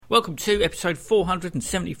Welcome to episode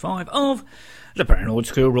 475 of the Paranoid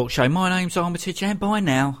Squirrel Rock Show. My name's Armitage, and by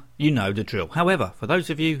now, you know the drill. However, for those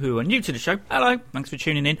of you who are new to the show, hello, thanks for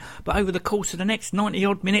tuning in. But over the course of the next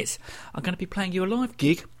 90-odd minutes, I'm going to be playing you a live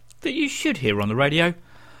gig that you should hear on the radio,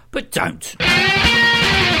 but don't.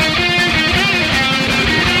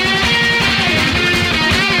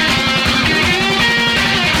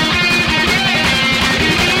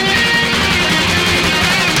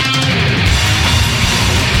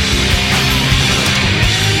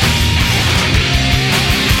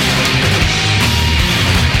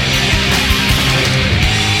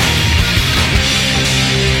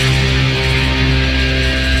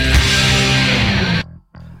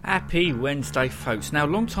 Happy Wednesday, folks. Now,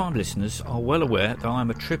 long-time listeners are well aware that I'm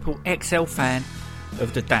a triple XL fan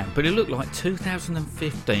of The Damned, but it looked like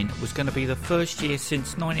 2015 was going to be the first year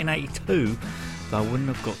since 1982 that I wouldn't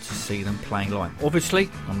have got to see them playing live. Obviously,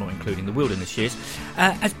 I'm not including the wilderness years.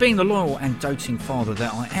 As being the loyal and doting father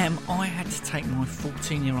that I am, I had to take my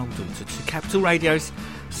 14-year-old daughter to Capital Radio's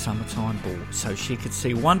Summertime Ball so she could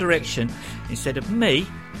see One Direction instead of me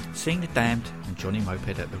seeing The Damned and Johnny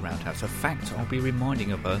Moped at the Roundhouse. A fact I'll be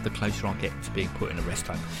reminding of her the closer I get to being put in a rest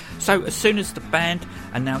home. So as soon as the band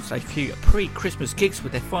announced a few pre-Christmas gigs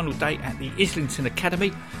with their final date at the Islington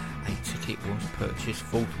Academy, a ticket was purchased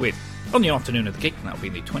forthwith. On the afternoon of the gig, that'll be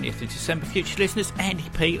the 20th of December, future listeners, Andy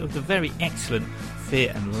P of the very excellent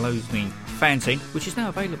Fear and Loathing fanzine, which is now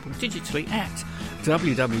available digitally at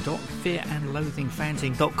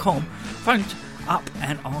www.fearandloathingfanzine.com, phoned up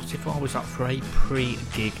and asked if I was up for a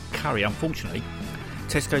pre-gig curry. Unfortunately,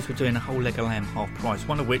 Tesco's were doing a whole leg of lamb half price,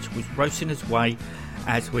 one of which was roasting its way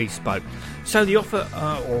as we spoke. So the offer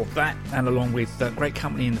of that, and along with great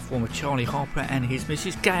company in the form of Charlie Harper and his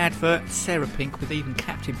Mrs. Gaye, Advert, Sarah Pink, with even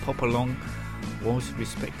Captain Pop along, was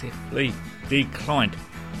respectively declined.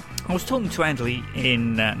 I was talking to Andy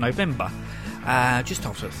in November, just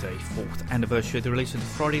after the 34th anniversary of the release of the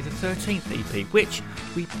Friday the 13th EP, which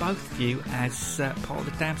we both view as part of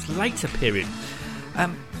the Damned's later period,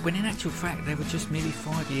 when in actual fact they were just merely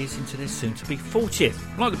 5 years into their soon-to-be 40th.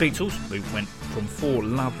 Like the Beatles, who went from four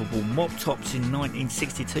lovable mop tops in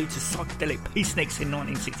 1962 to psychedelic peaceniks in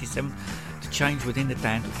 1967, the change within the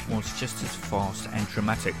Damned was just as fast and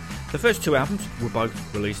dramatic. The first two albums were both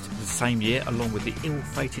released the same year, along with the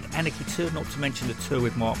ill-fated Anarchy tour, not to mention the tour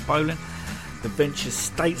with Mark Bolan, the Ventures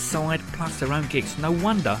stateside, plus their own gigs. No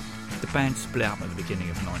wonder the band split up at the beginning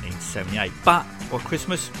of 1978. But by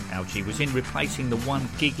Christmas, Algie was in, replacing the one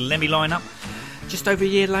gig Lemmy lineup. Just over a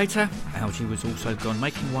year later, Algie was also gone,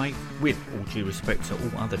 making way, with all due respect to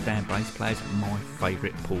all other Damned bass players, my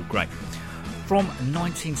favourite Paul Gray. From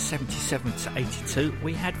 1977 to 82,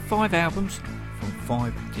 we had 5 albums from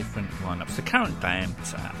 5 different lineups. The current Damned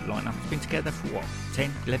lineup has been together for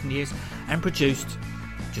 10, 11 years and produced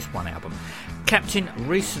just one album. Captain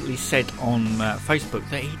recently said on Facebook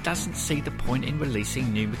that he doesn't see the point in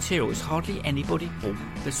releasing new material, as hardly anybody bought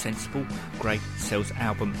the sensible Grey Cells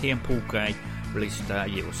album he and Paul Gray released a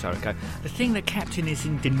year or so ago. The thing that Captain is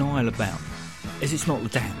in denial about is it's not the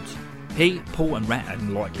Damned. He, Paul and Rat,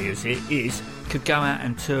 unlikely as it is, could go out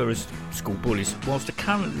and tour as school bullies, whilst the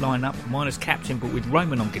current lineup, minus Captain but with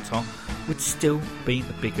Roman on guitar, would still be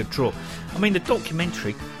the bigger draw. I mean, the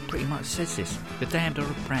documentary pretty much says this. The Damned are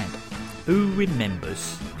a brand. Who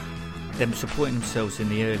remembers them supporting themselves in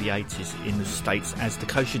the early 80s in the States as the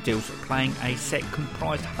Kosher Deals playing a set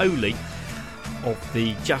comprised wholly of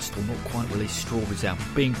the just or not quite released Strawberries album,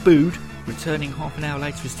 being booed, returning half an hour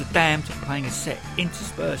later as the Damned playing a set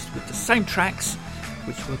interspersed with the same tracks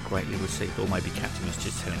which were greatly received. Or maybe Captain was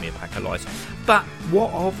just telling me a pack of lies. But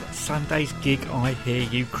what of Sunday's gig I Hear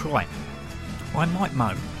You Cry? I might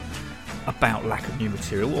moan about lack of new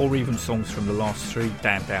material, or even songs from the last 3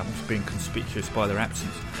 Damned albums being conspicuous by their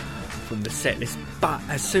absence from the set list, but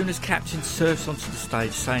as soon as Captain surfs onto the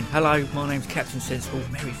stage saying, "Hello, my name's Captain Sensible,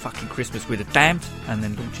 Merry fucking Christmas" with a Damned, and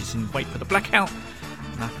then launches in Wait for the Blackout,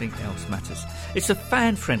 nothing else matters. It's a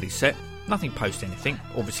fan-friendly set, nothing post anything,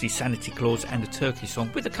 obviously Sanity Clause and a Turkey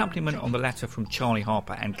song, with accompaniment on the latter from Charlie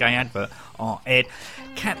Harper and Gaye Advert are Ed.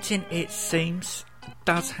 Captain, it seems,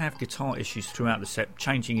 does have guitar issues throughout the set,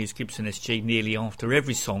 changing his Gibson SG nearly after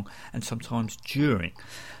every song and sometimes during.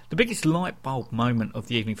 The biggest light bulb moment of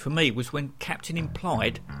the evening for me was when Captain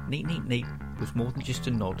implied Neat Neat Neat was more than just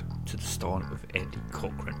a nod to the style of Eddie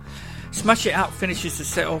Cochran. Smash It Out finishes the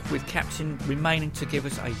set off with Captain remaining to give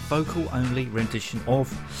us a vocal only rendition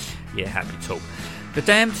of Yeah Happy Talk. The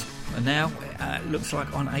Damned are now, looks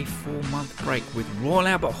like, on a 4-month break with Royal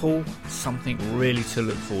Albert Hall, something really to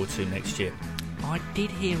look forward to next year. I did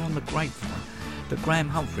hear on the grapevine that Graham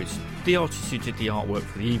Humphreys, the artist who did the artwork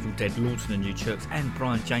for the Evil Dead, Lords of the New Church and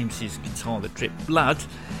Brian James's Guitar That Dripped Blood,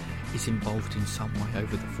 is involved in some way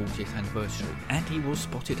over the 40th anniversary, and he was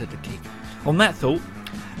spotted at the gig. On that thought,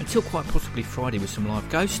 until quite possibly Friday with some live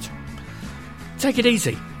Ghost, take it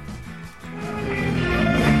easy. What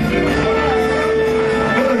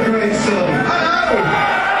a great song. Hello!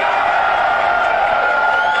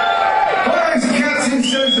 My name's Captain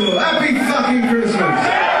Sensible. Happy fucking Christmas!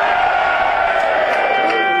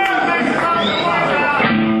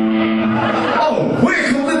 Oh,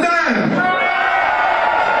 we're called the Damned!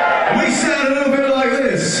 We sound a little bit like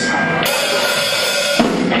this.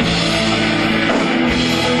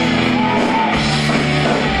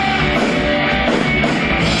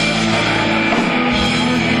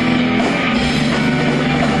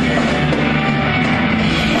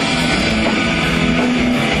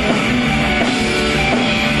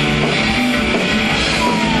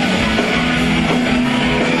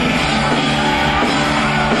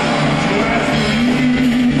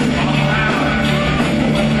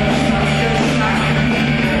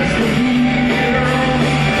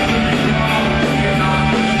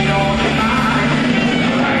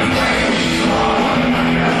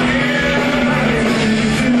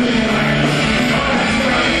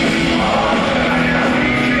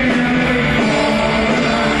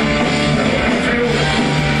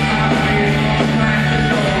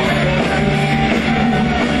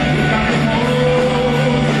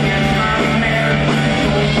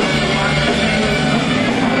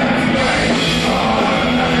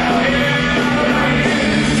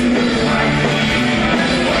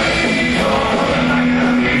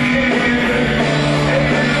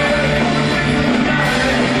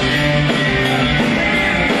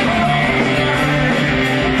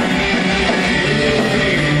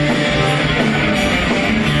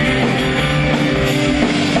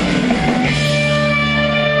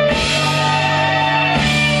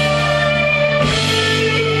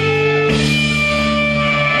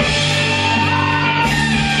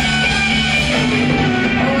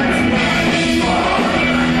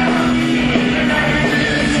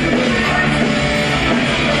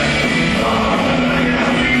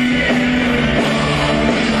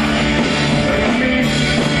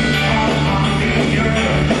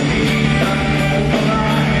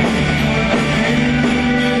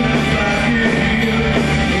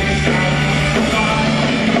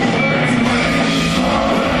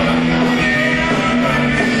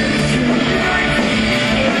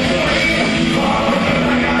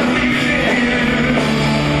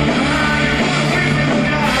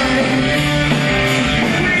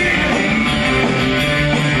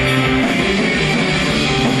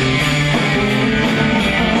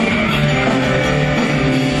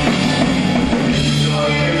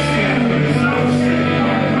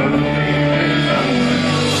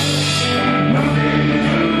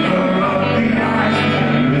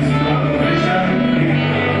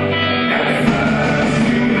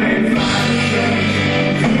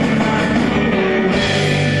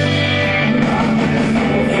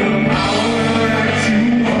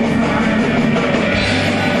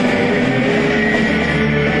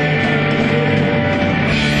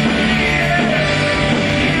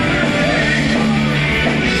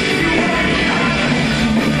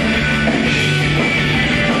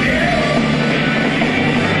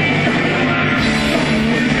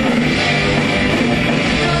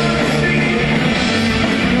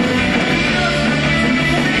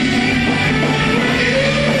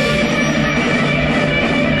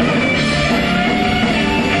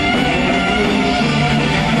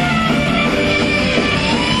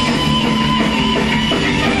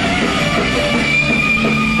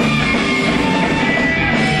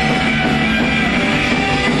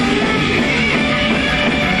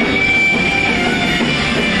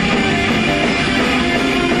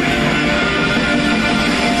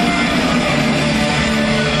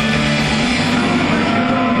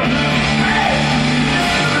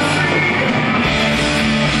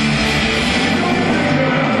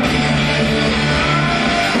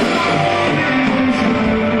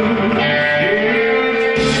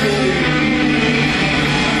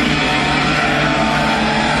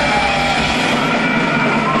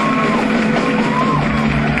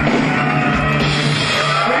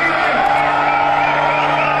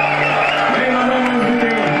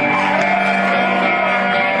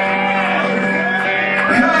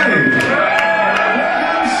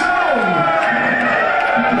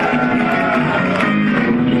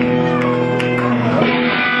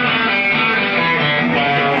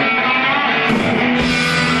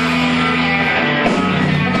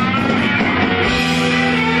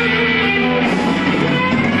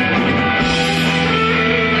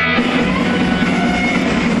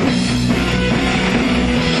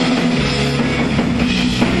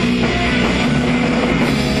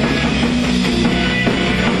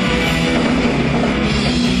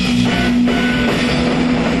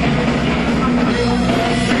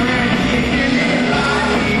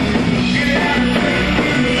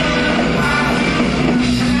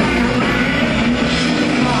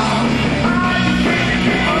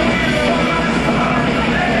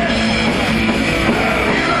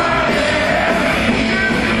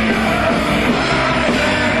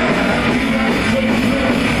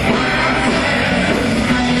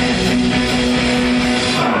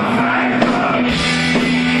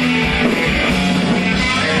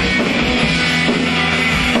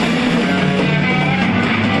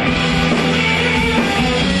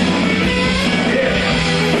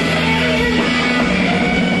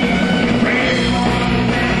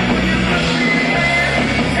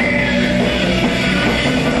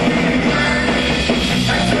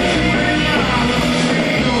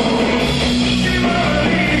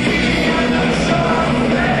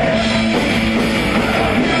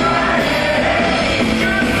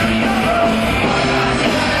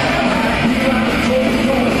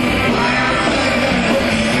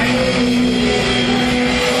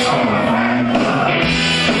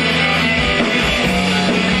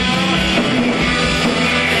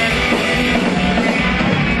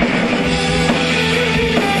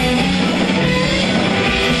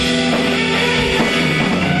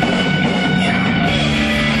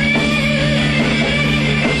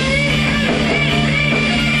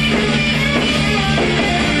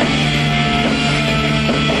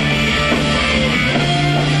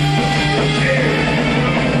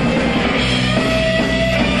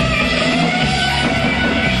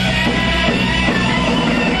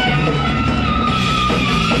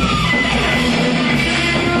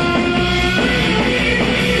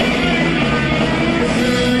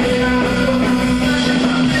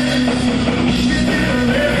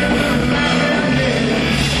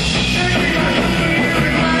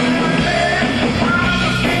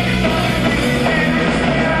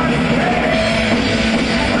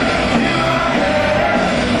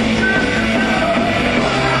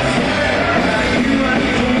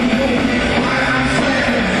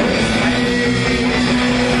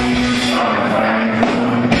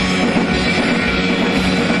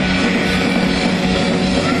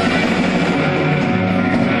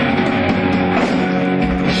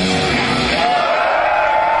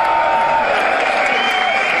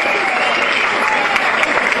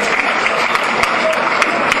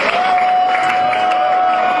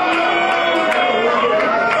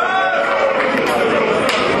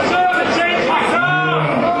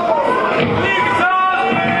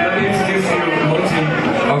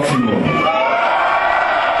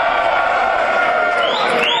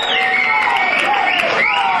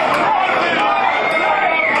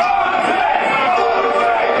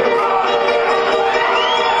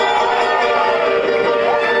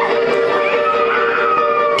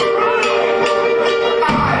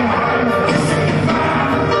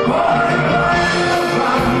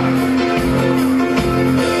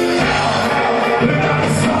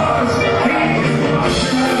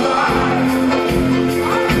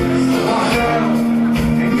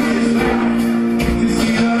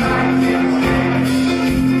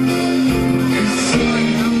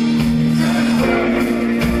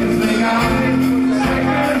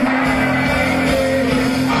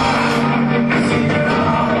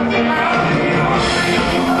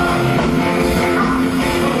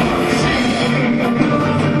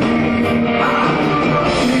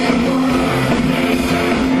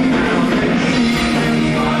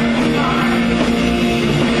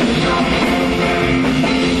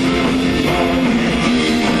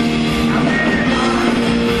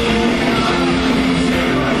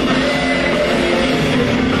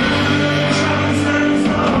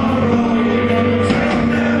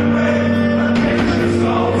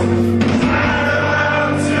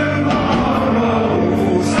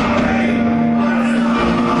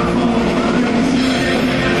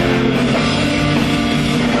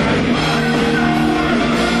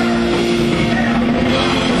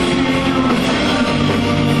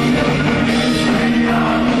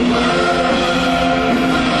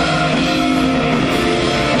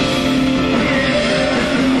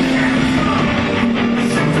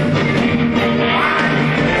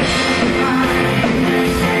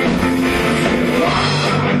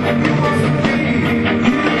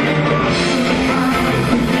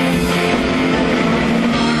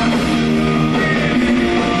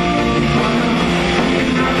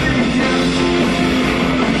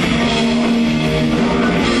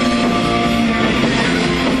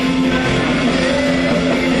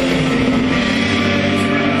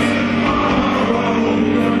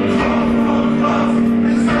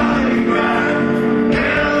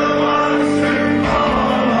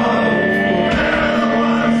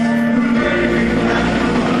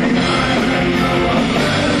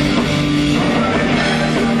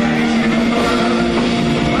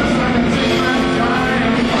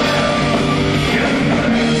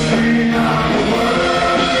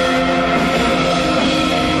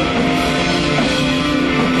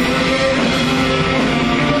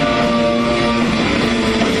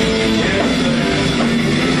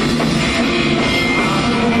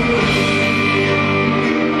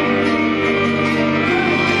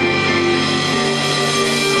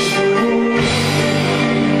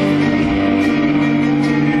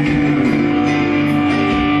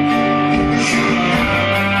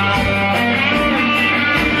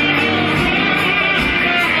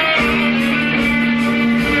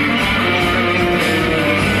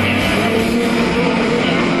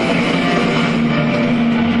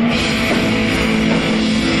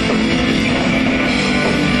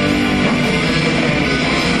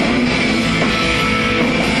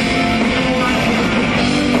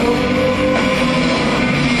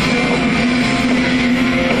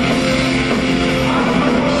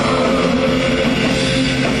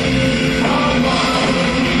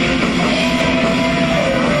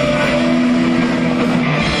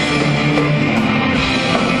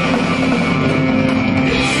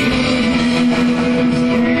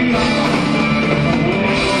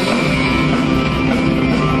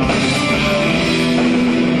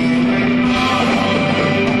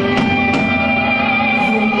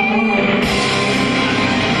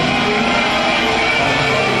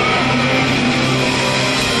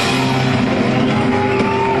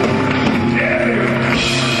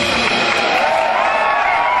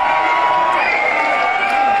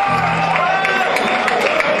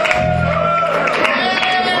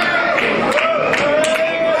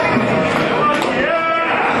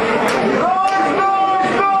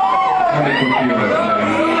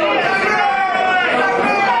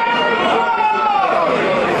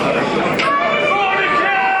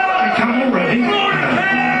 already.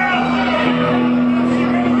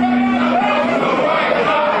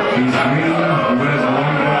 He's green, wears a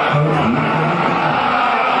long black coat and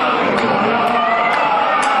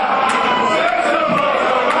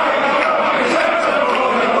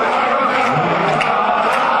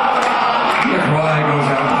the cry goes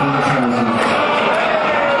out from the thousand.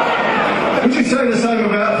 Would you say the same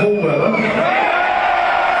about Paul Weller?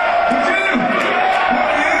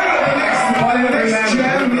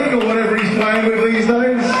 Or whatever he's playing with these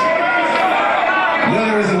days.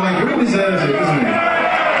 Weller is a wanker. He deserves it, doesn't he?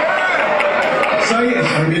 Say it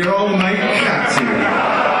from your old mate Catty.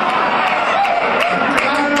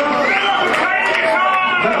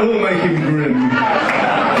 That will make him grim.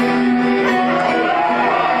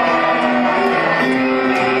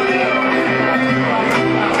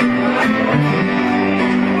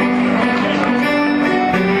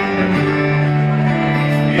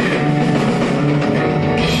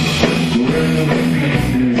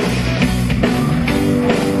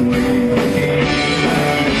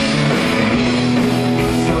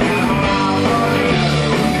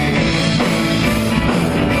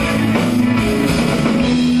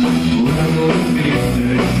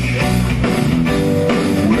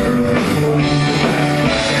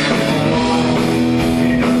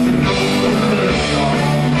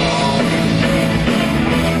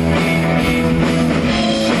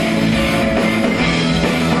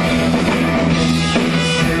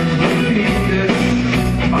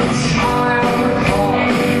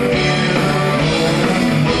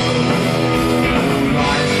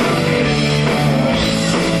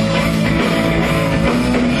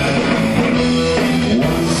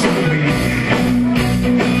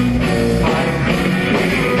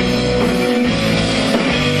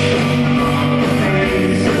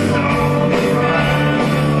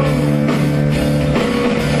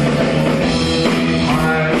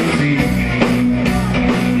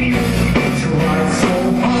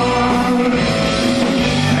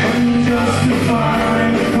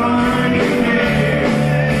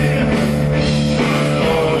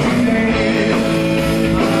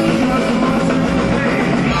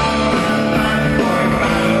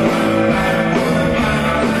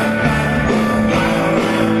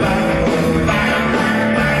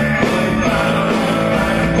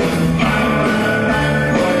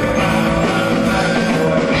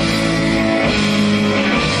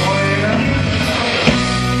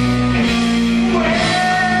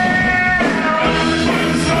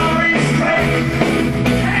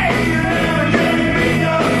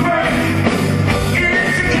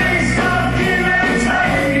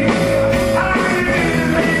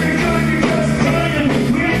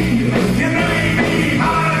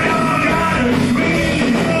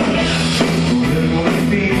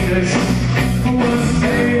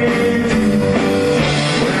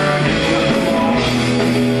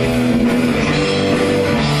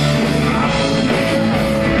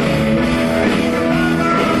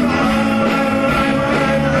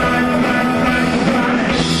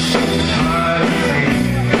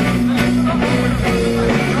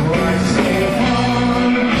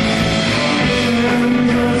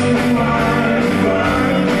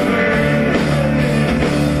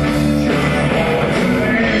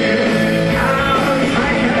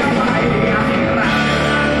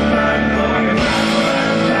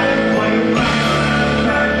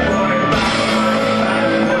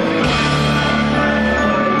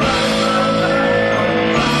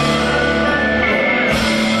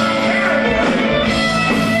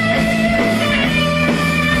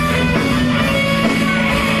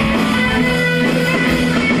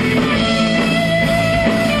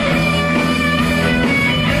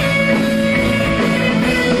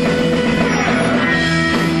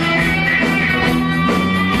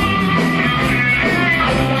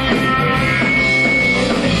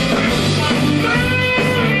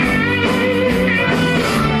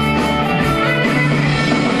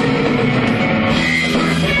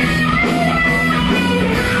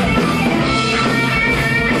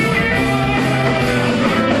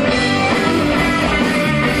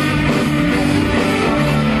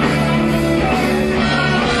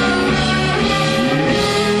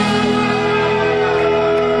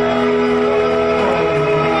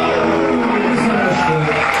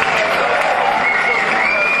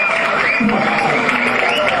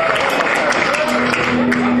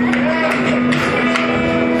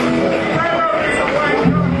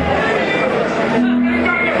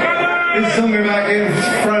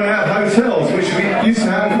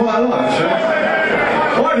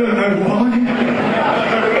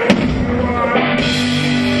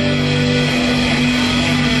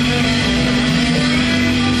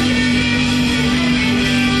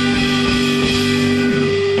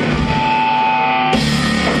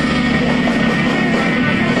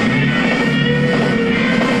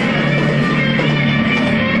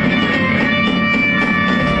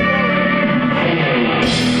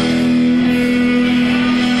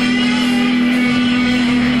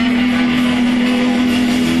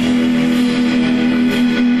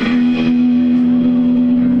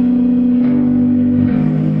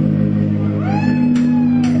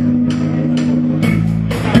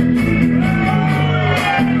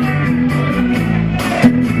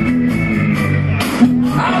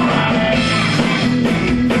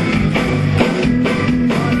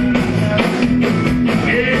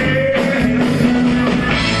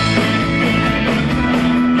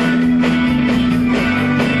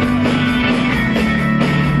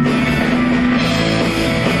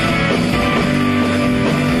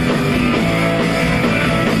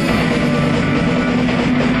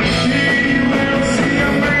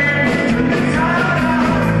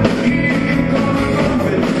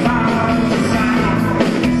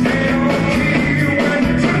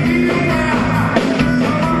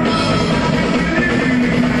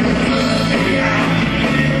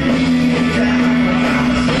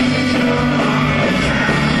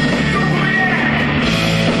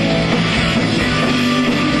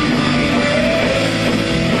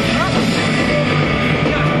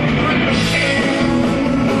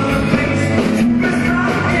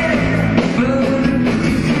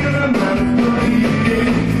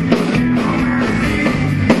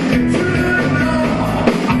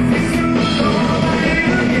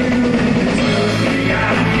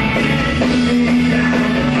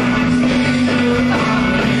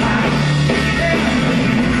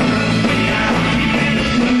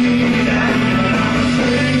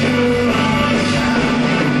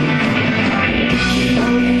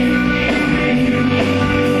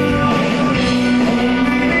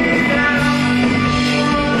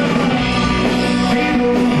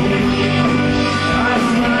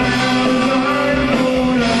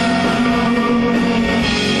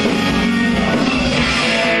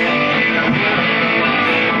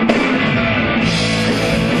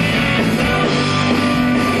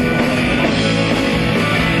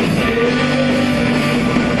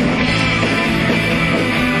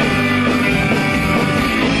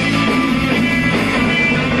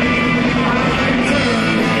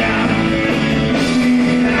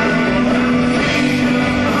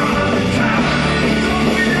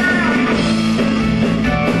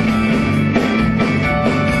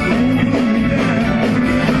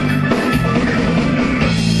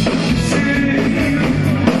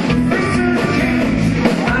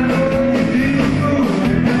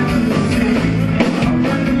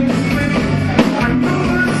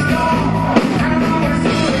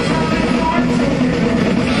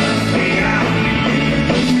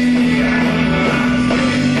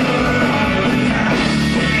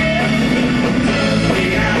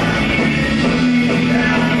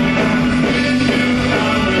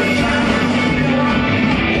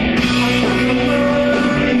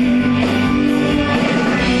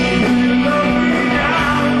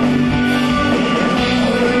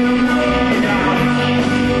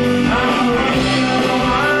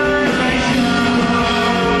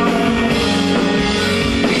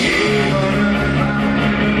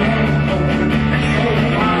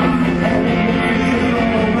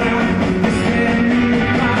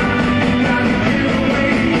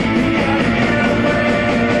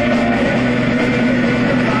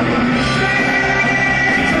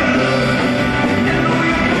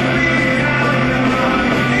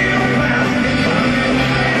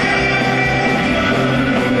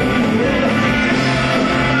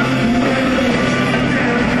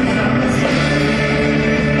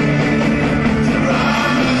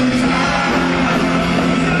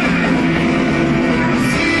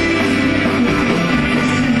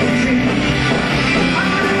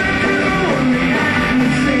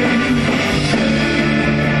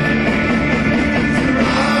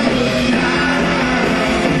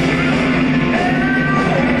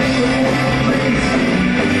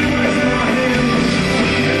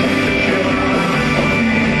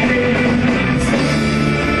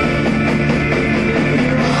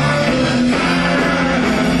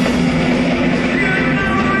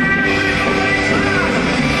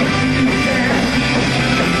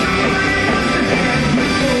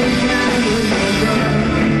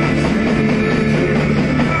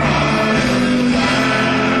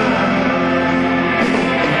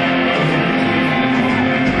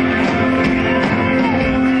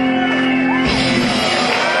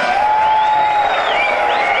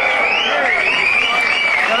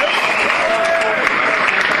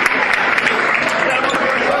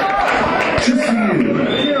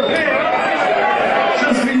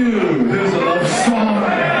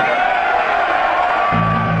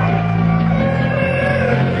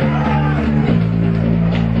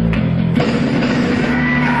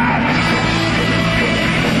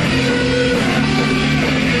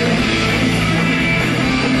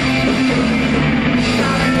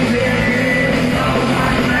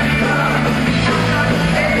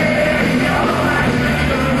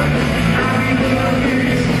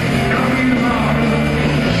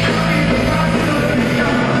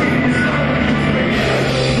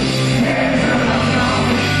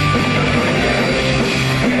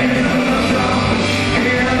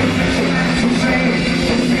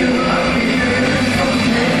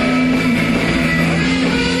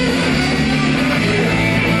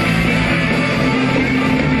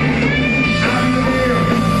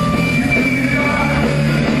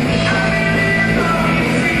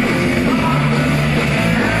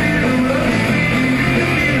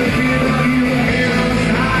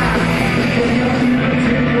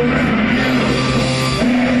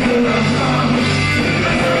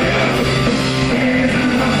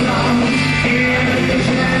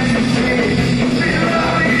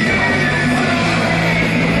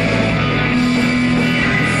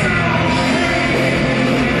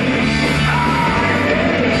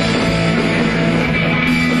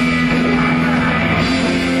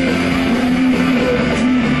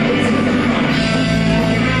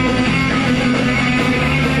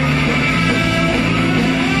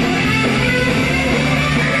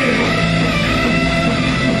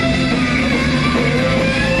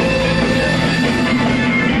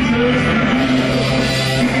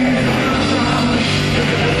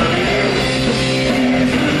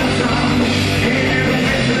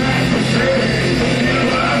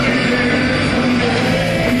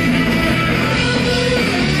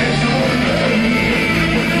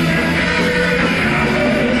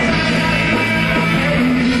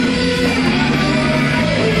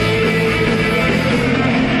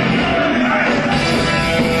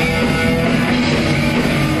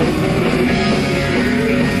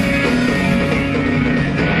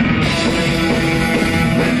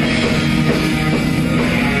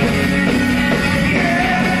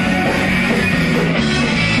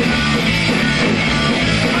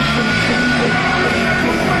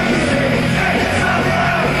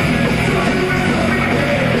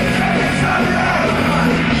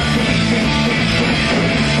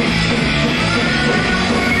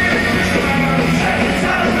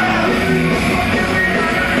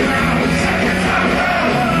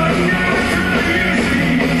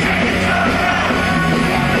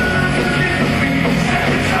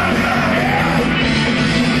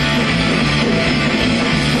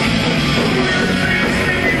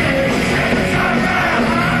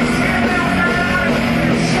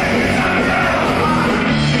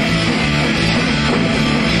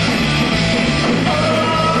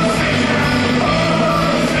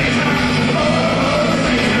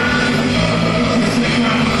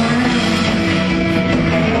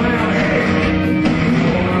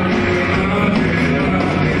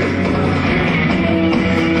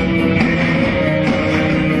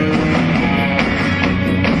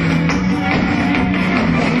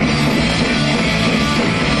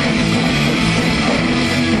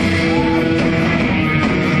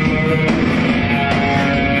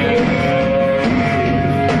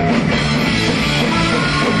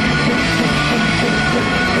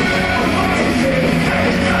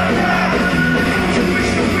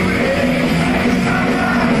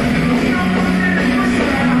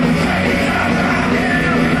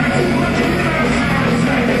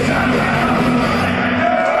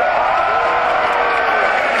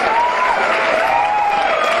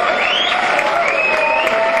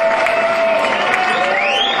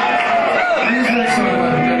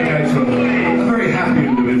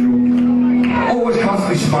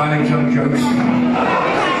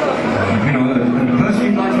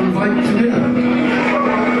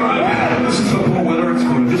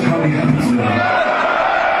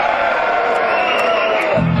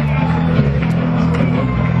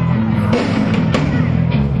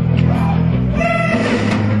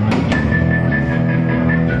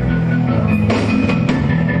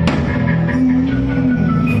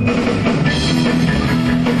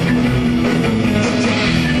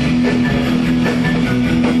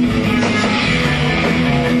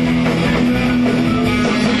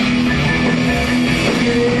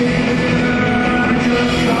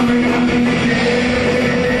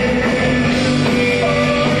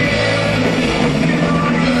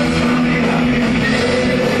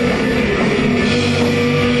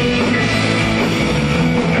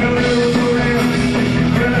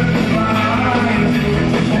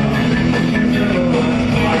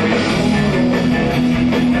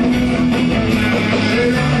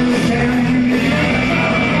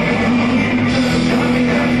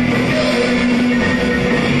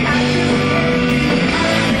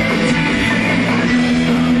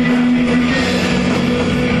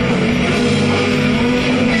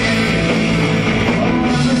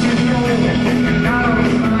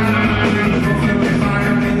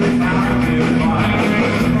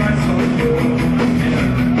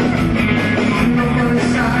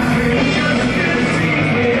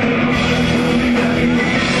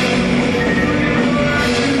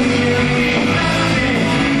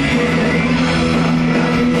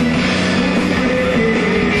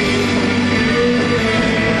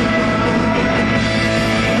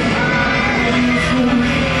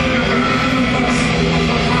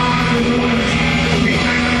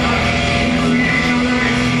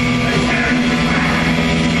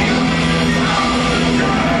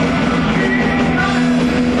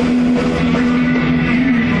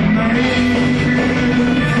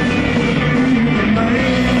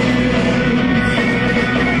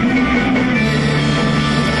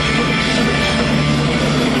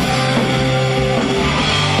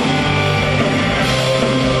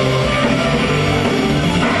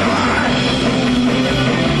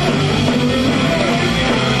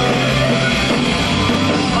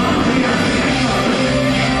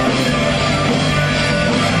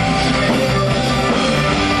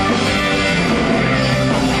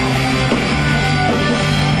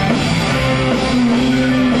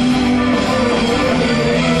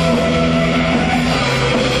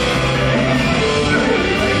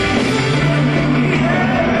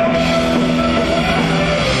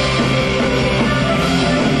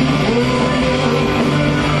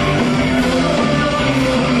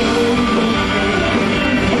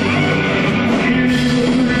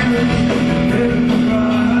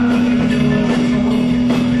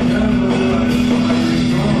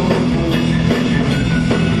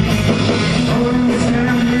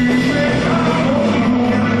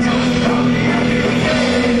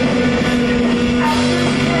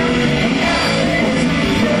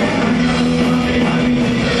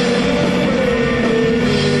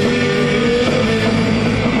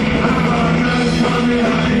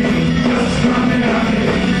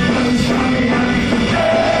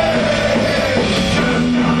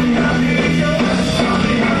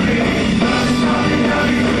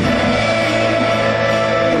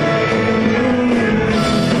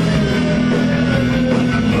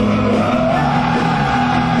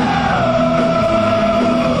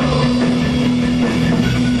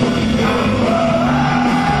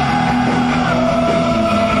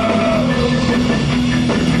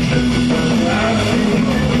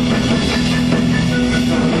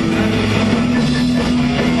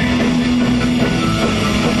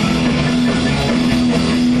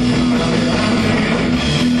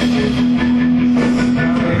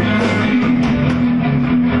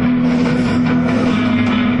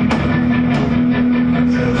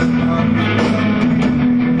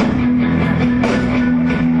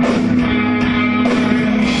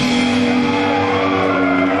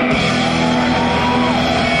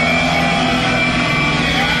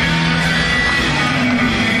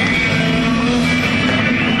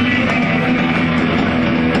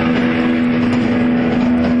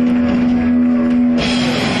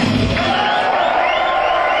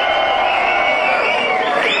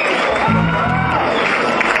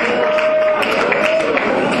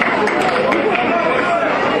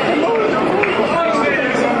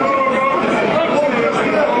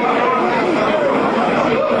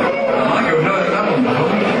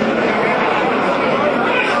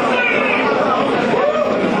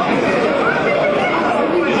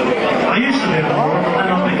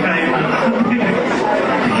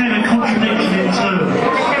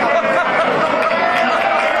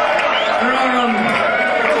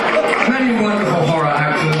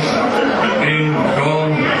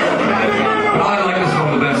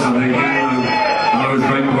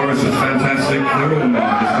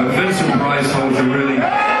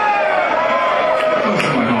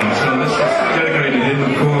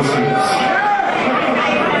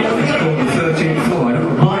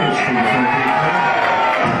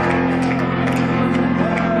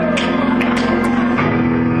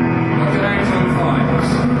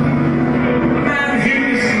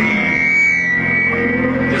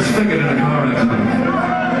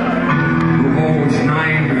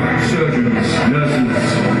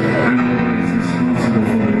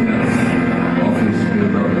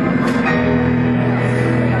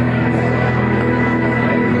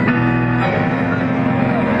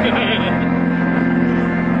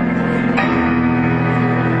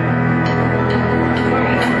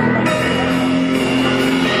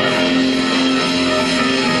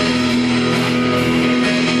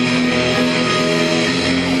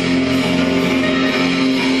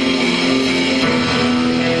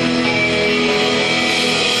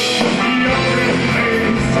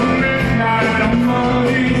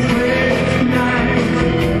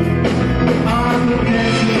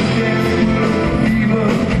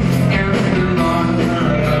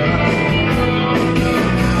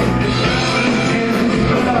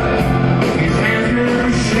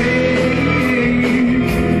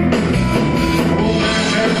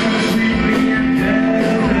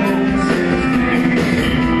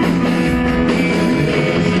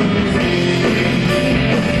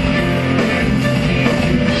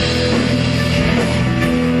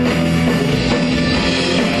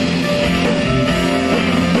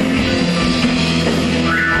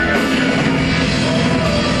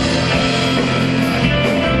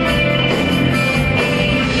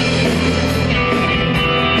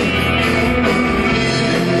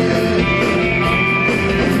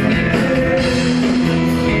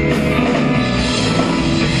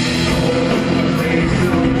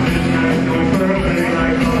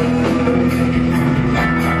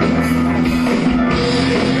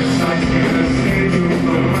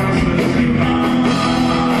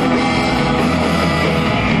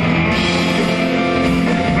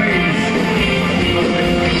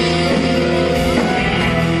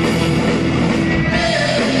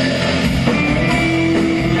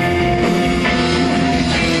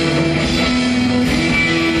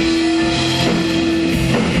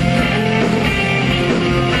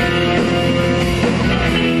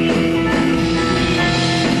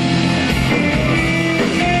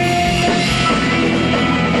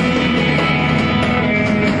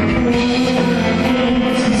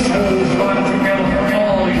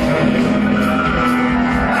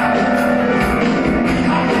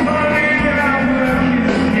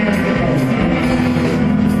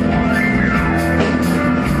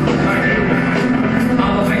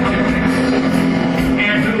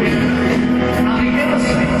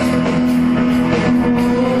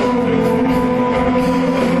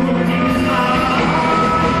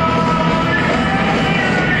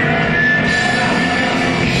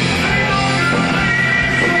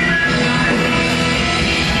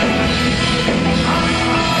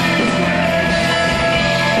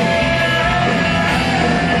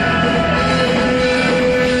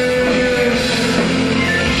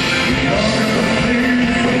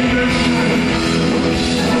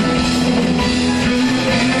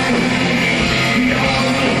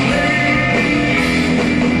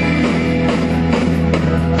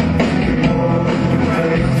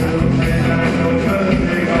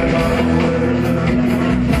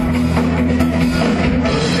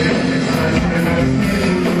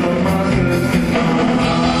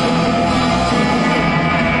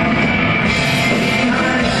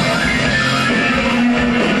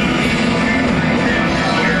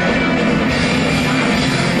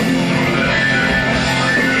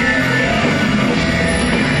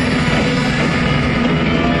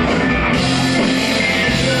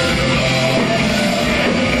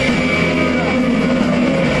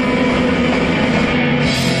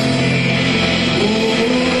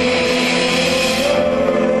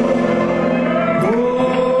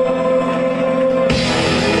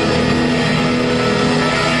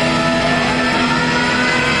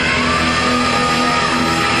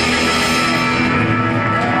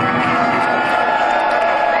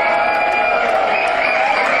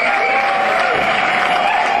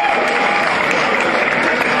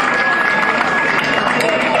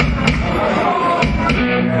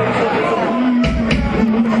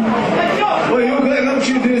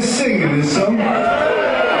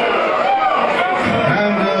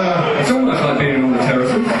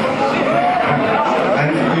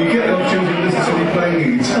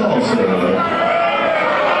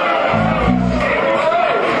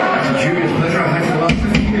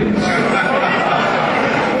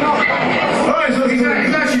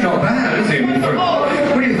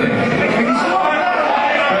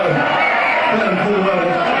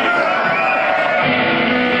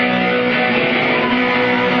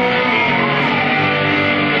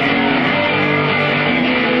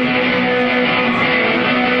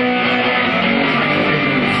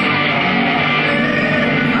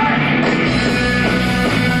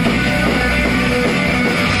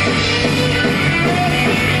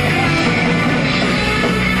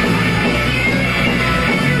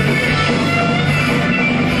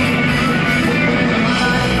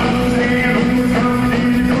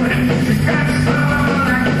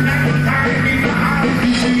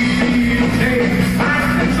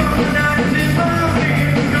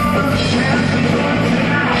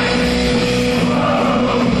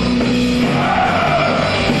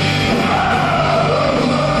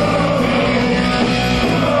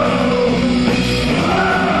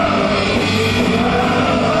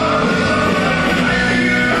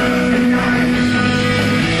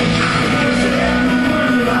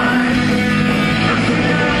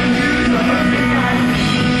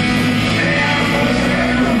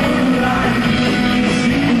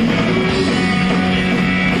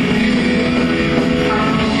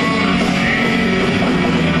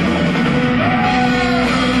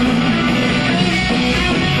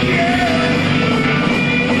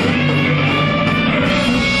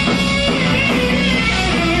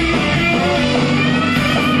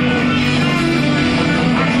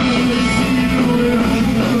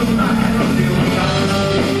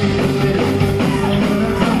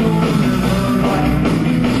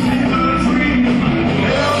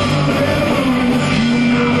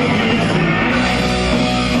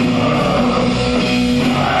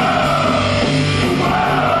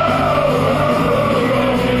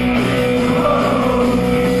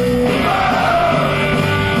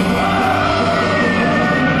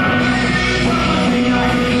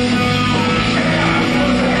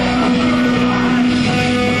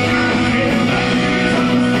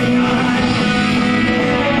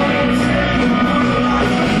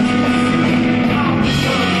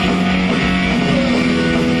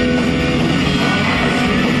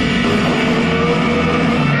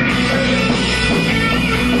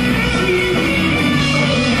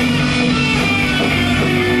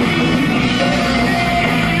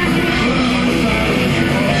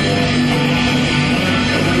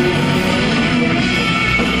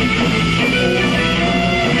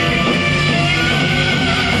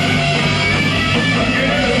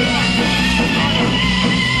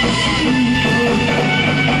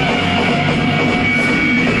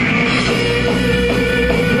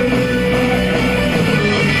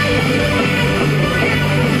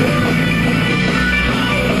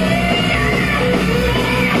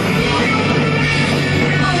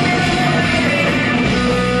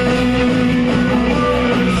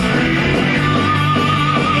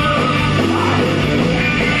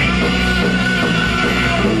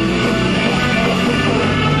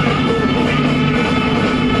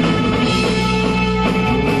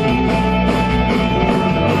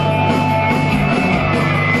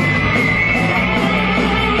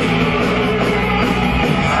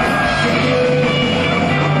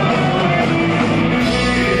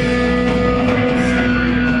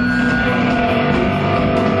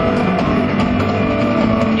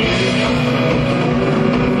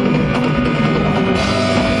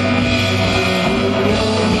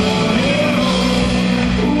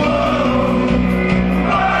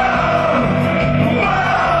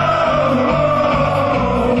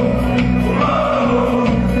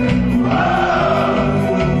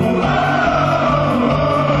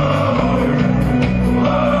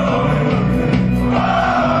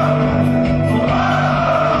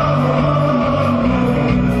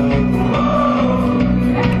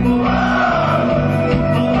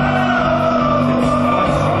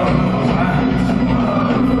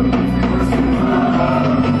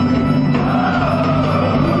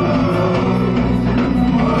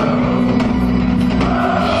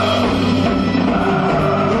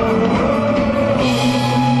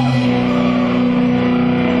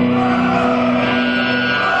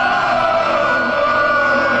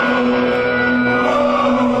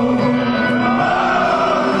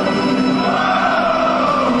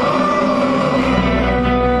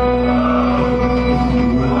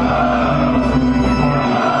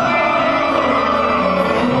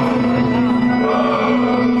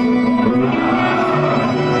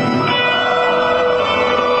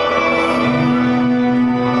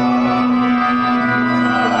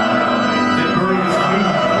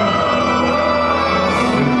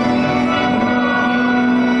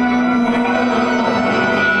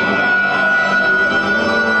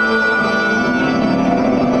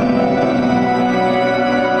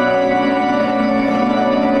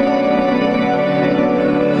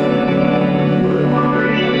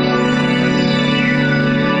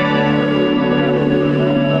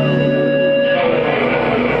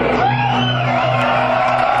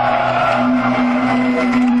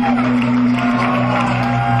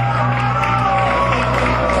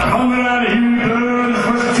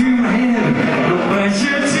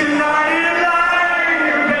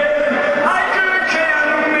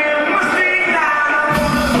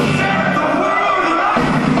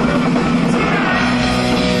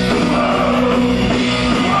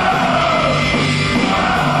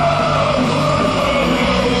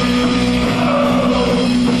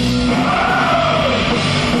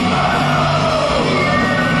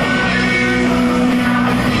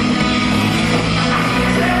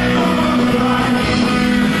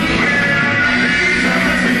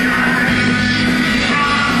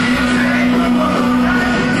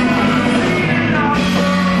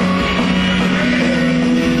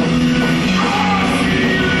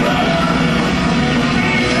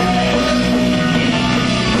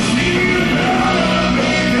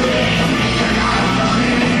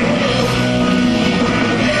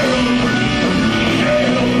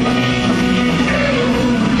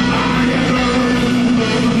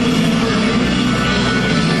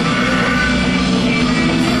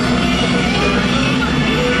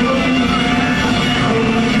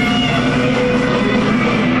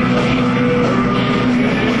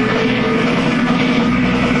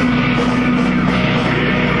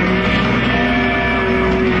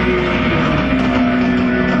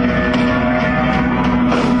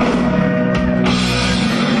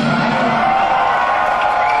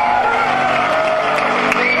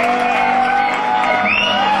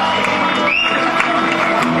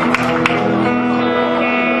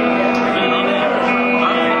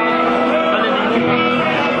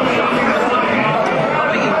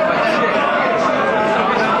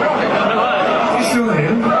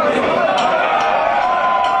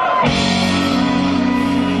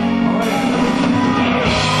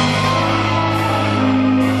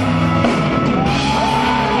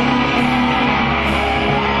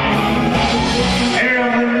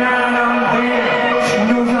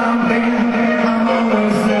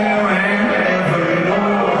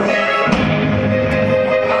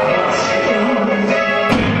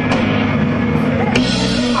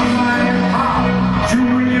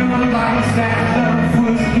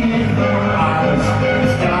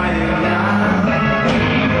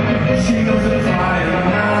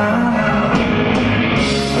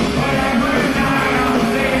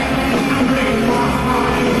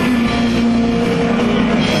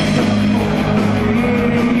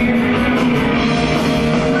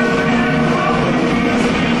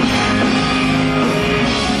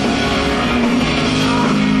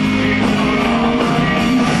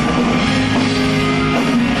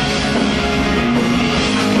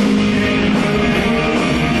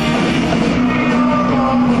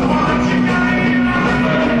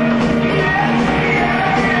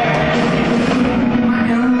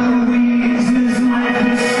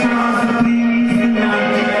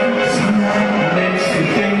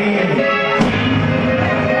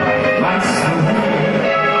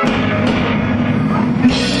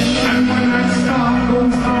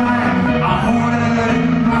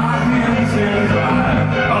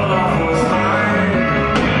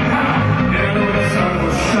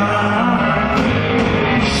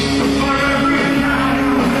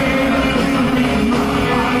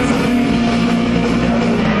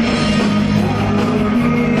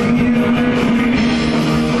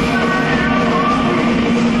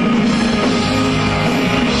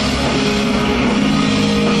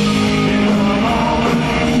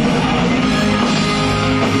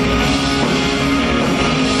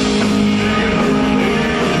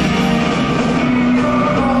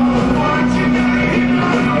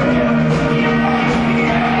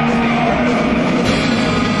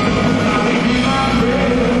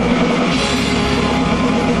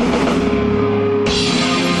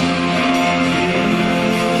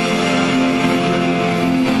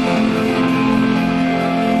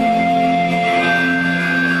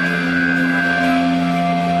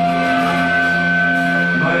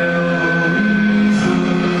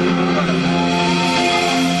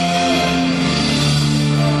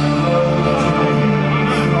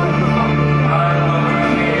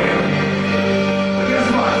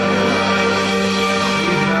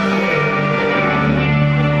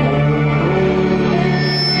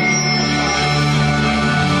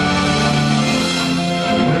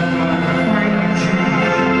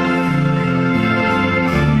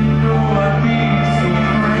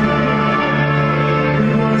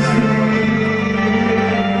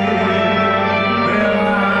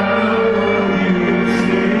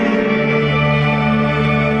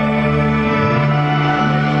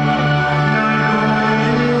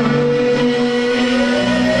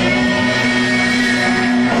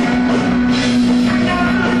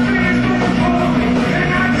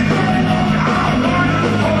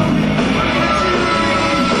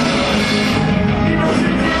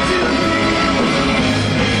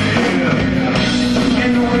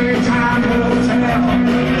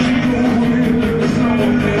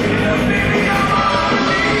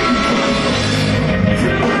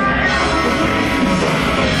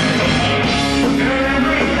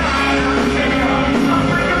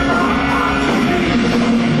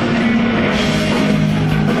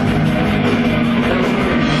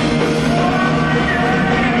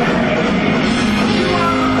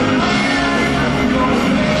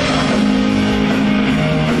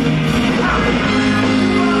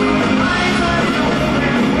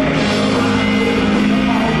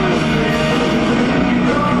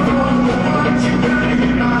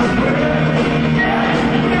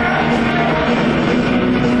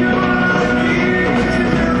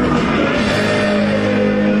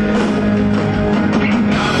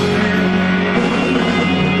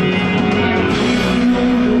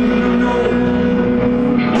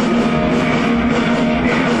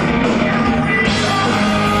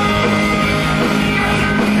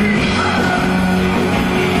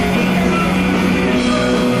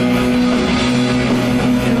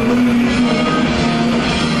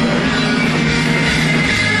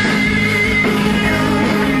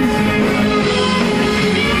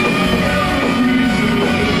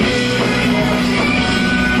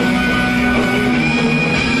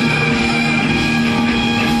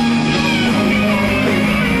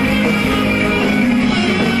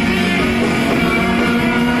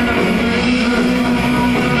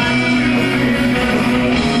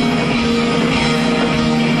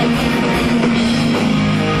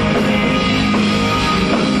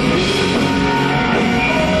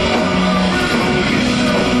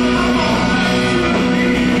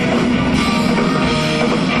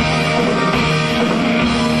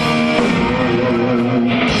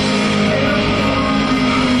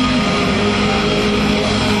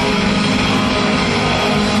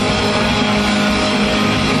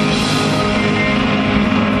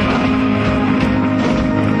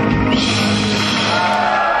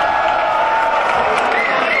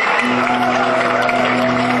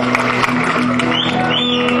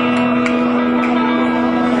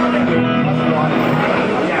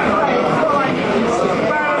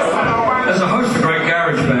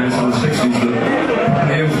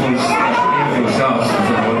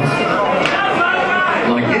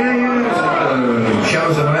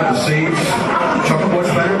 Shadows of the Night, The Seeds, Chocolate Watch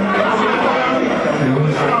Band.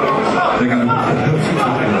 They're going to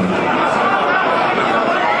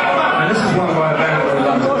and this is one by a band that I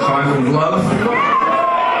loved at the time called Love. No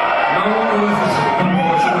one with us,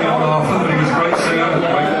 unfortunately, on Arthur, but he was a great singer,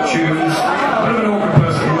 great tunes. A bit of an awkward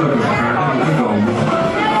person to work with, apparently, but good old.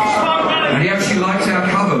 And he actually liked our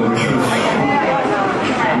cover, which was, I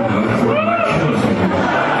thought it might kill us all.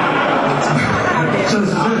 So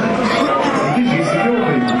this is it. This is your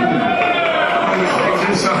people. It's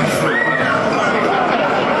inside for it.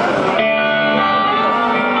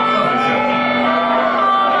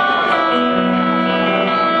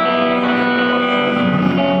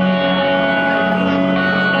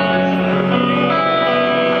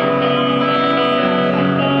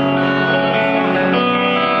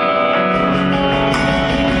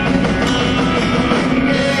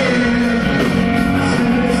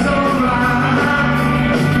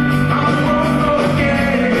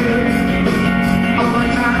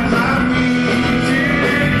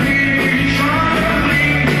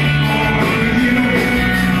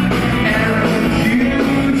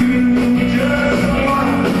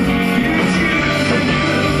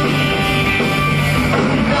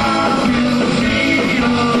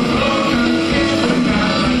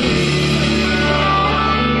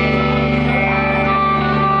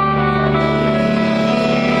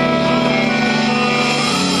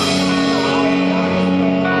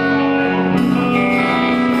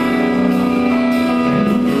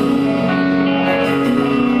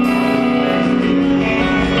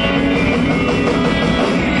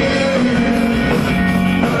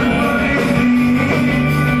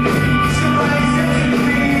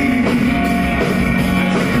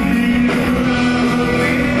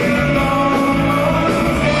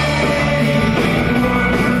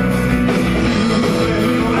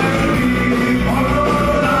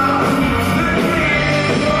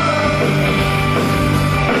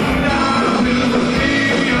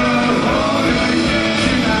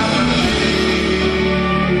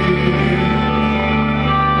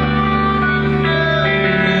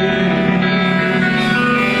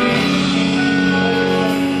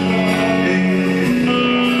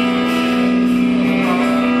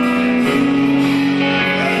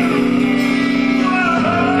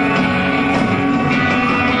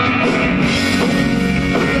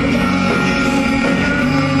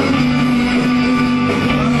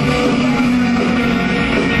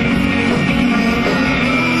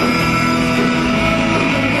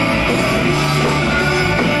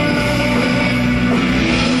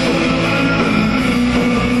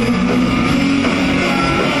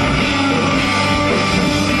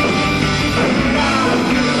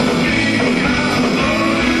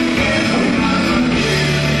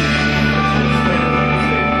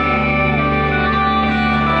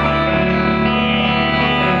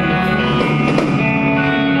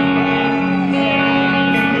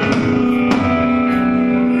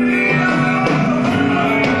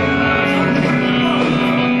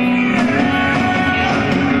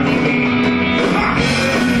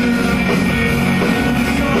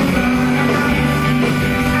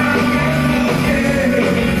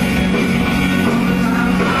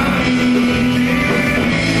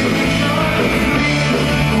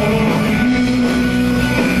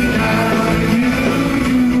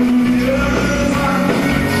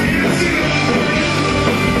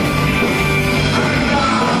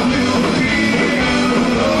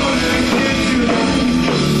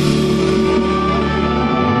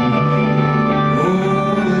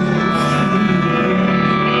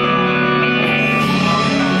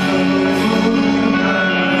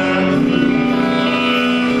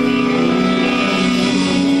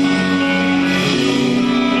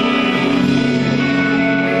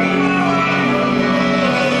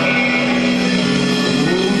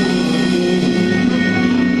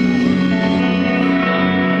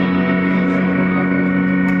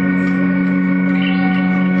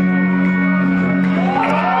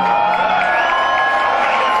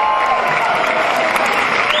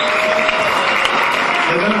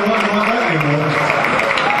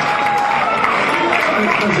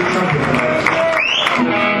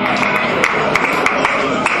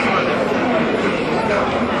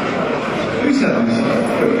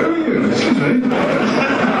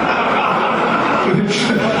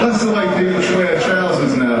 That's the way people wear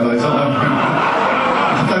trousers nowadays. I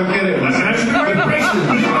don't get it.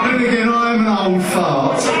 Then again, I'm an old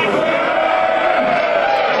fart.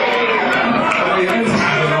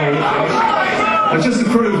 And just to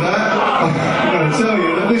prove that, I'm going to tell you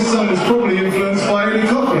that this song was probably influenced by Eddie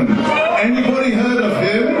Cochran. Anybody heard of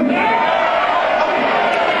him?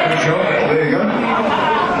 Good job. There you go.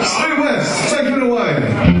 Sue West, take it away.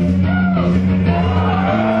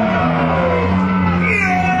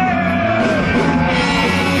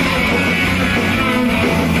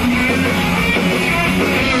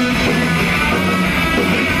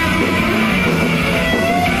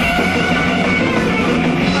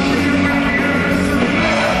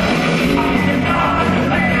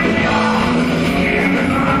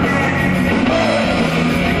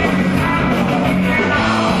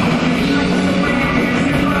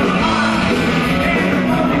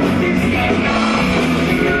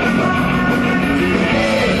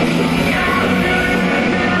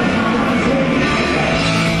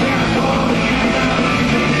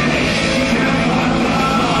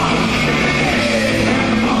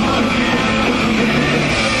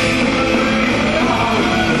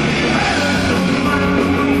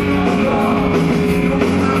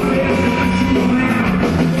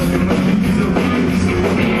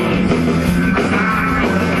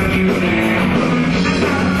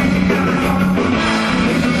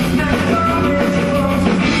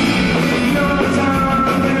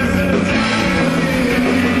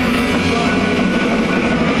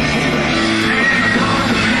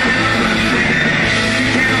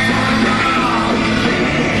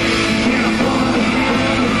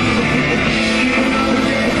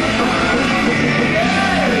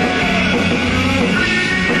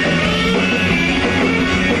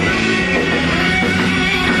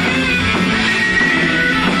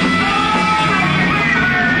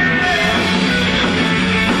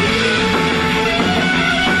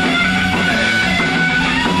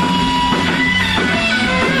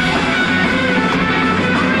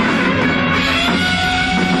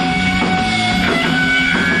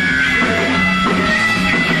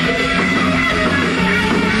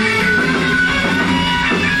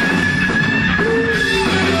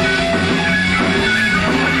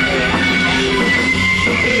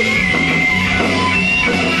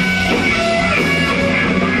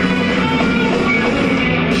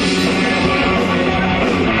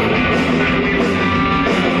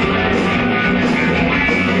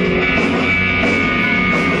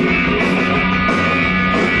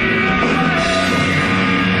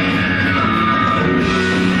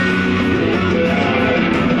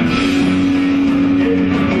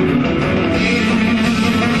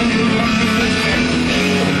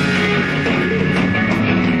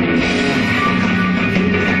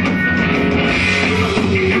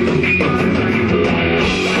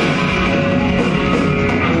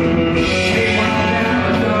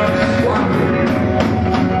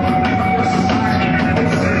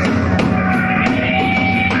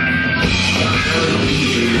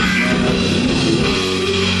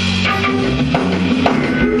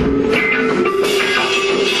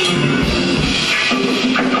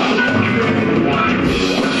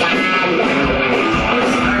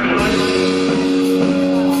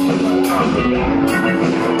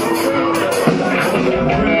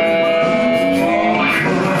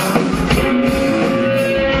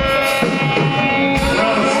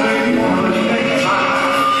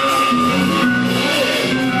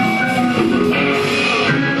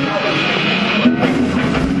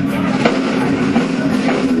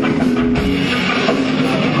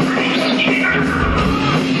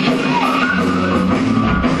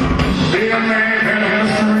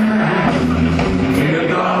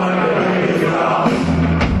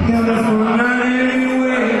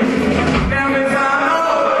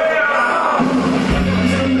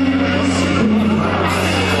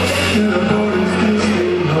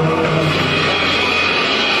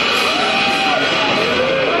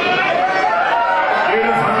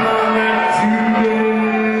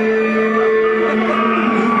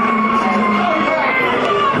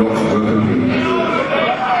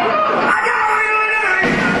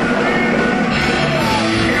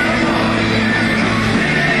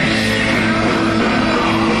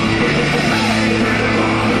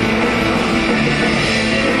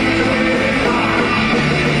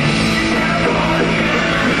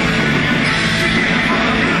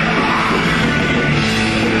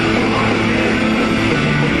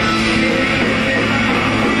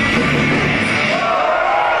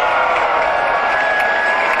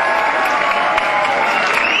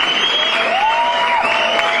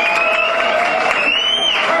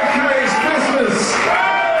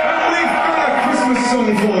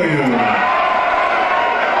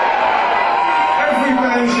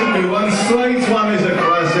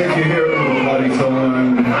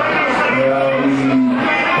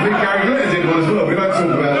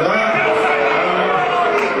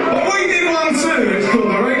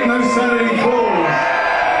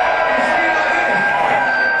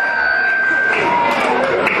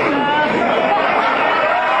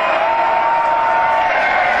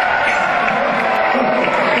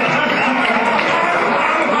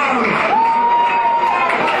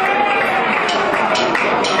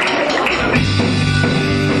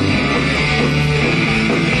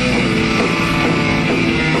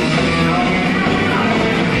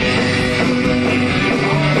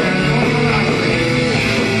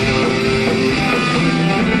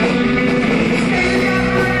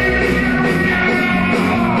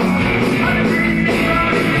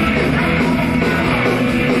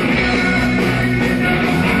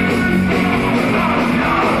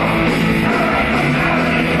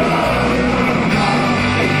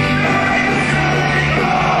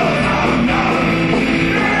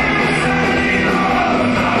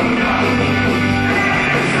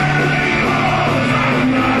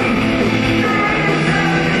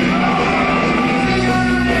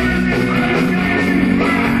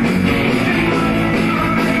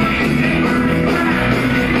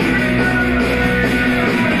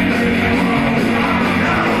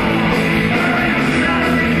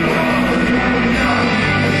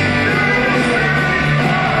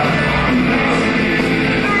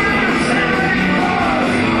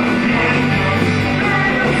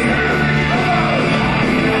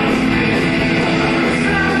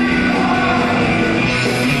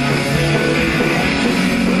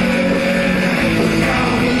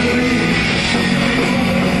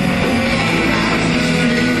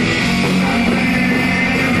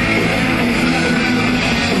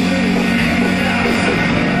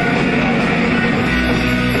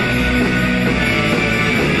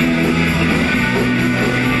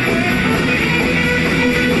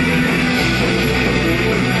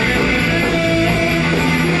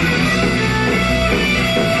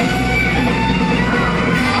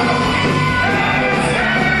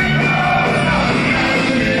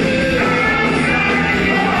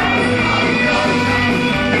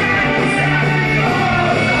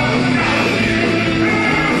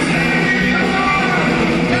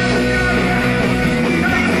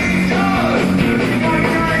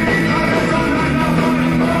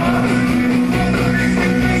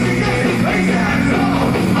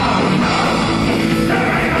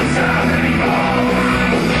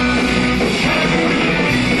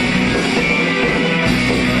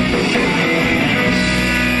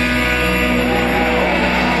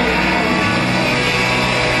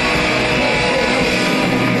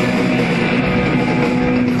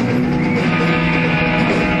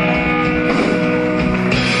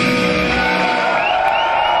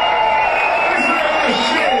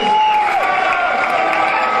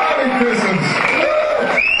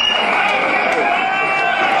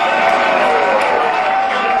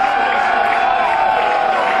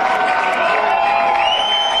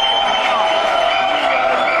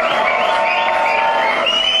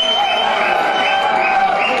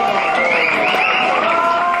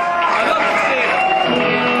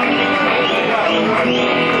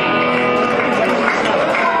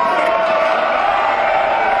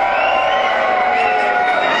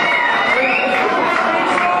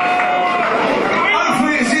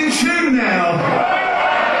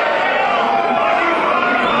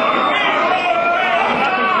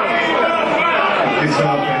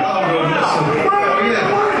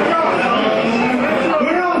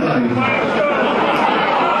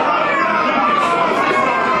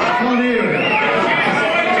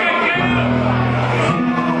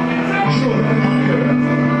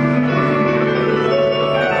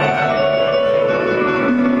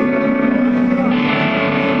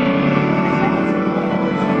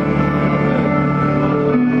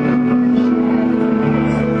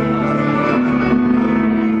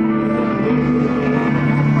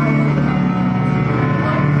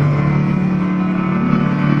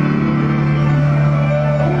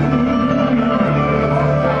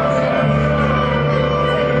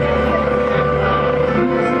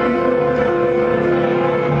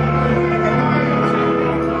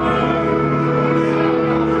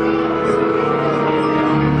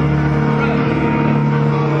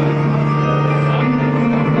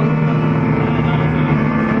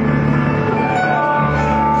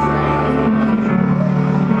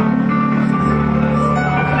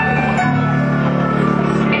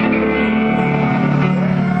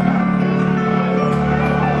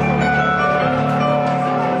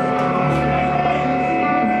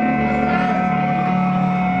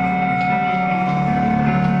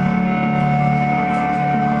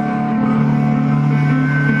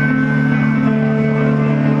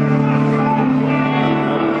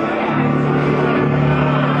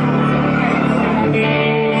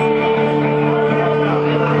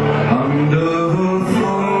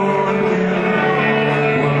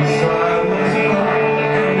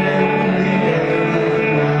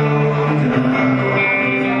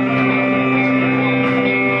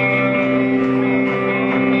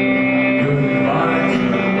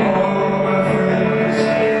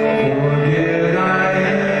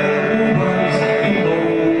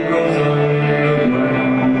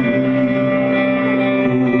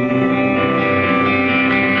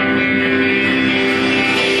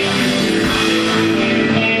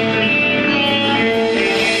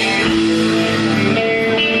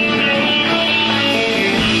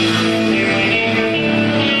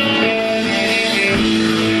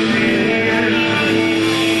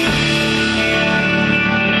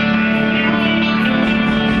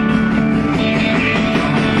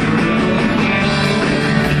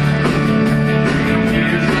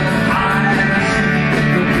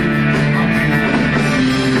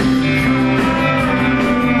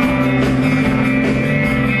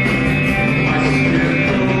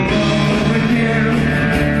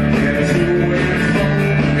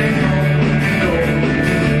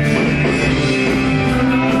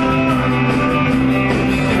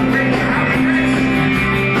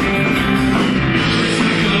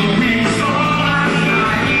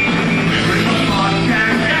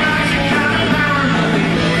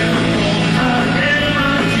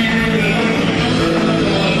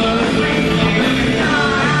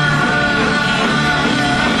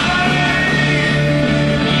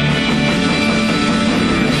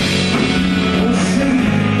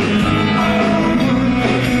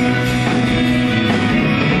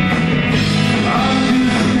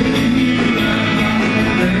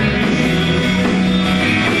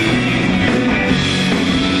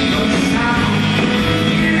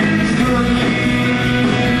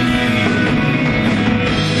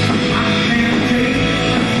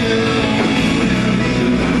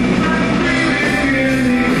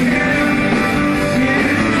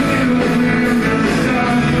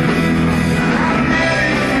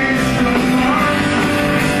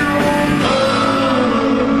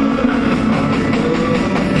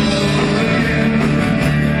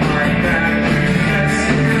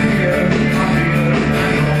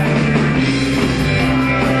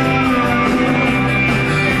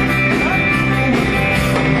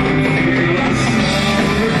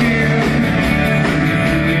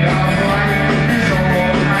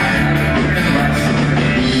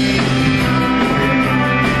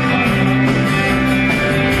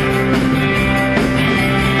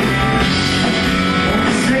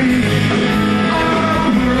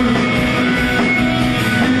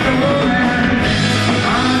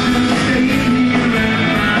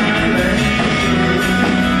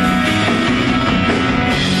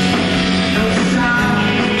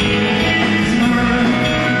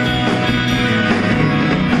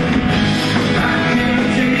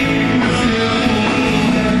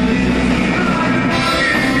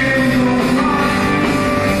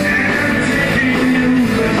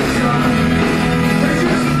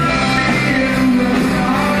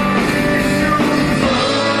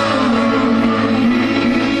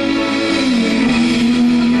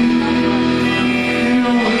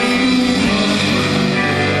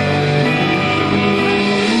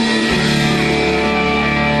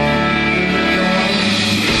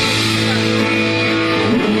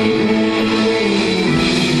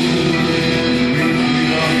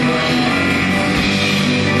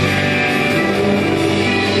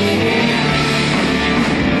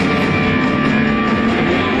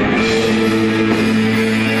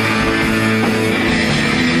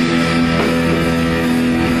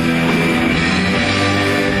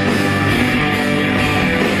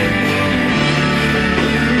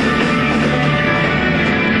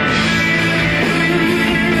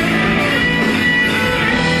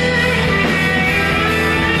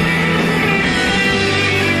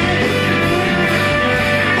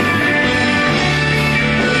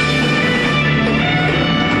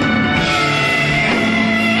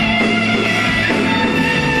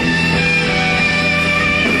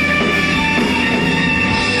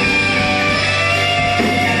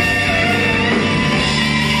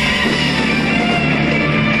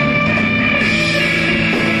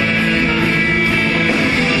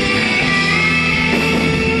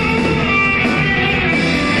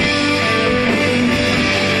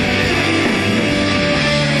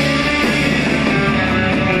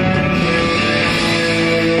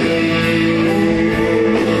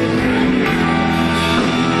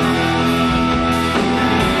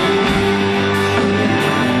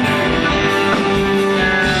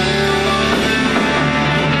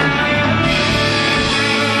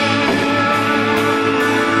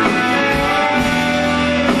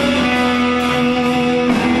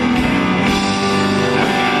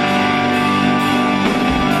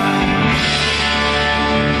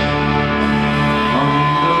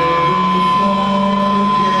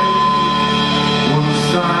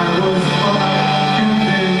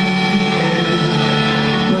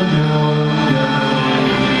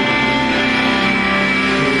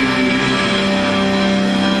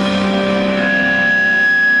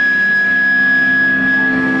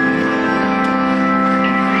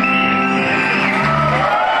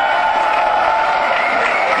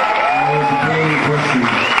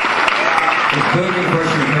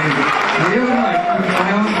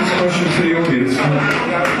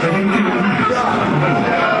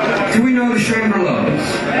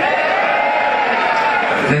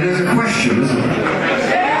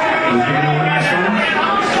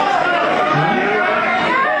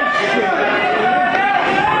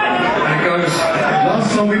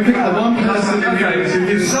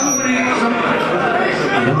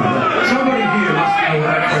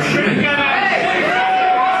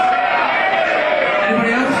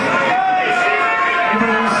 Anybody else?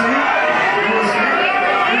 Anybody else see it?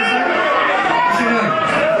 What's your name?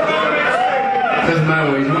 Doesn't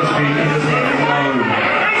matter, he wants to be, he doesn't want to know.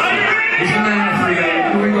 He's a man of free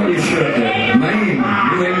game. We got your shirt there. Maine,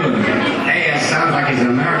 New England. Hey, that sounds like he's an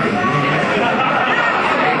American.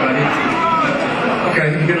 Hey, buddy. Okay,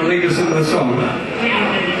 you're going to lead us into the song. All up to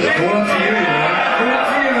you, right? All up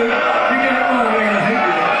to you. If you get it wrong, we're going to hate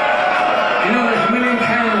you. You know there's a million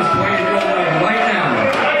cameras pointing your way right now.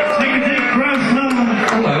 Take a deep breath,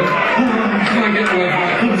 Hello. Try and get away from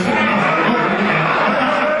my concert.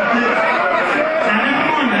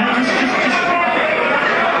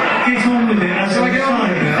 Get on with it. So I get on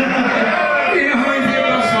with it now. You know how many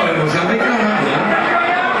people are sorry or something? Go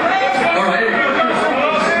ahead. All right.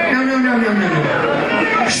 No.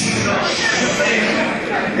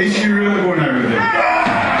 Is she real or no?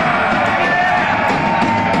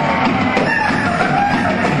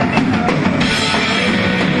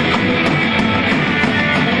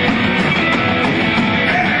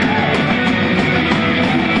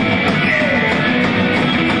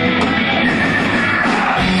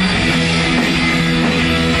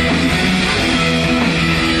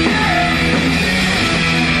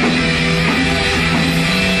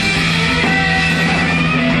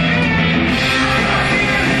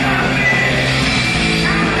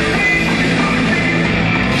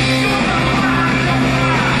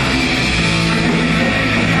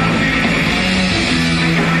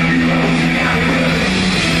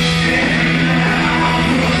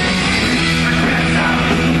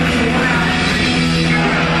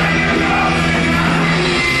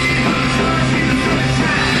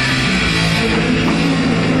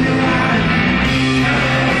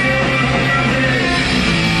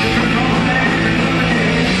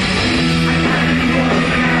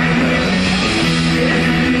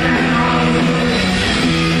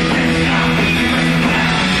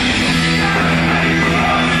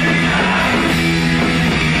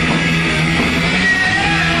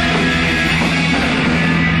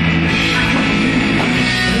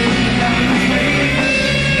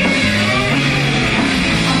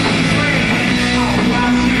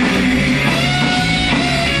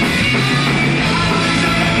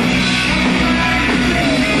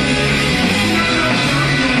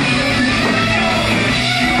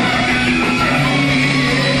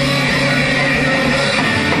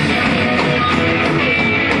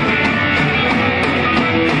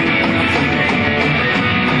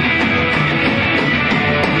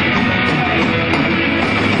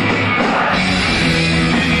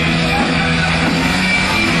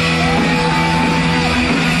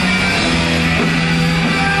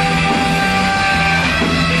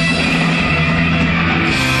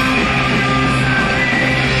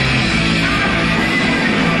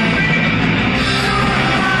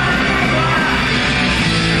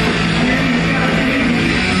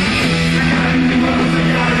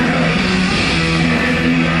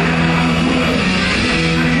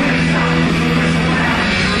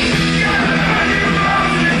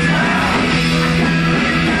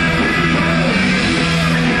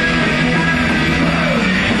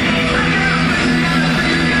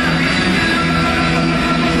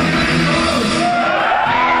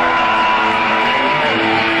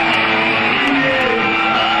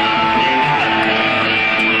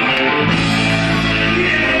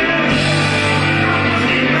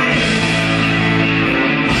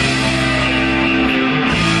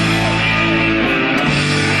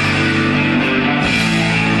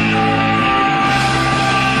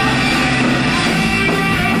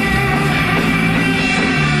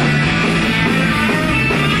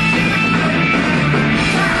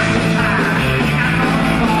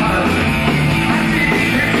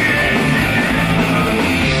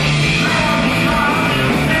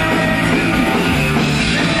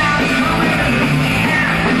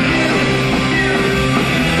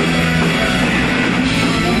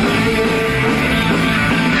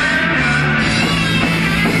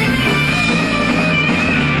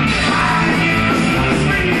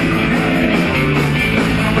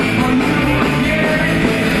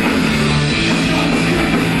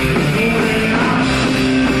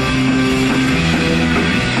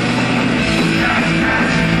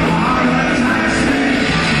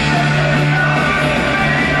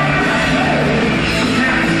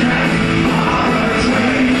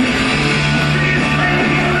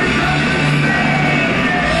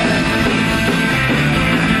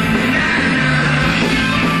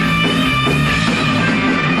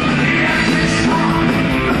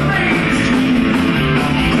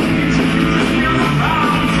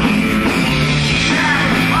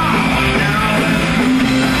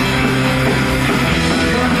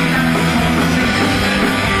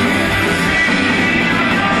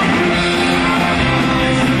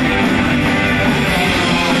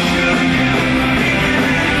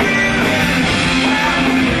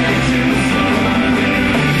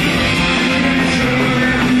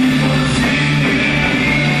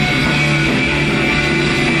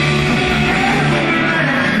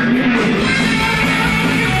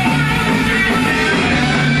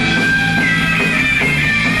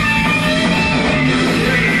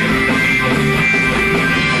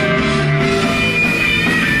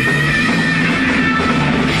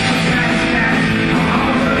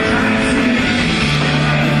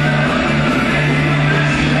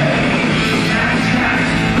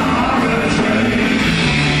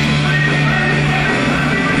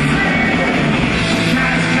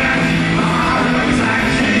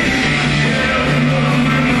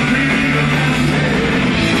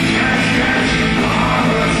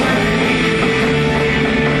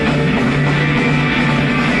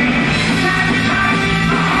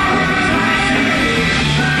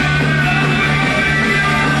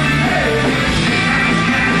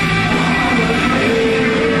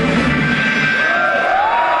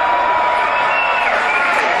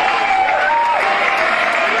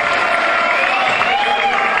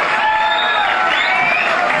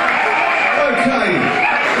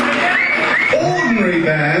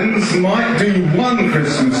 others might do one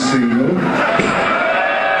Christmas single, but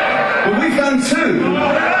we've done two.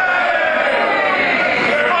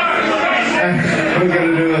 And we're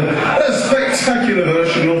going to do a spectacular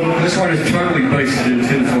version of This one is totally based in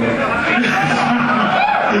tinfoil.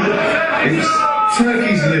 it's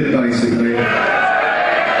Turkey's Lid, basically.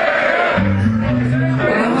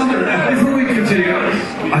 Before we continue,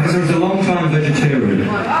 because I was a long time vegetarian.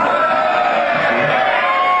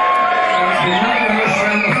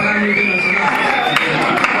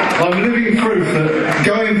 I'm living proof that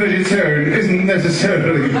going vegetarian isn't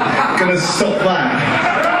necessarily going to stop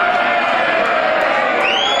that.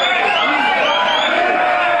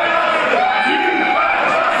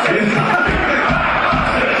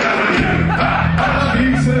 I love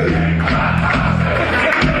you too.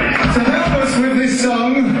 To help us with this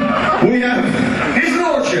song, we have His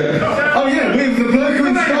Lordship! oh yeah, we have the bloke who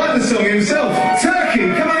inspired the song himself, Turkey,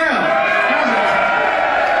 come on out.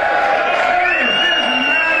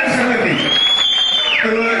 Turkey. You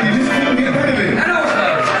just couldn't get rid of him. And also,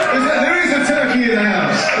 There is a turkey in the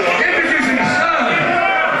house. introducing his son,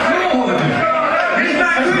 Lord! His Who's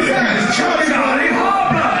that? Majesty, It's Charlie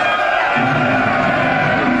Harper!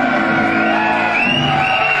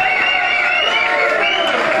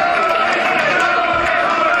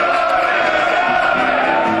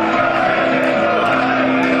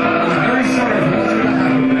 I'm very sorry for what's going to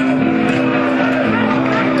happen now.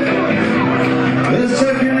 There's a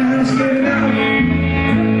turkey in the house, get it out.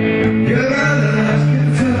 Get it out of the house, get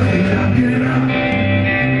the turkey out, get it out.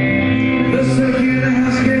 There's a turkey in the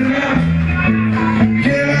house, get it out.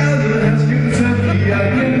 Get it out of the house, get the turkey out,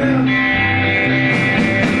 get it out.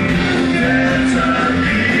 Get the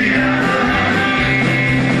turkey out.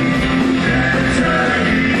 Get the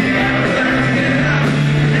turkey out, let's get it out.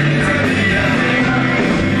 Get the turkey out.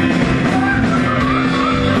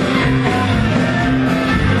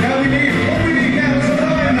 Now what we need now is a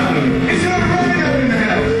rhino. Is there a rhino in the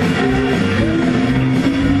house?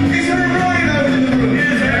 Is there a rhino in the room?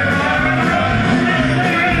 Is there a rhino?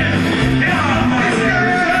 Is there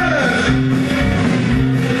a rhino?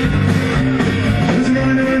 There's a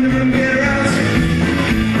rhino in the room, get her out.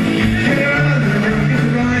 Get her out of the room, get the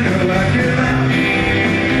rhino out, get her out.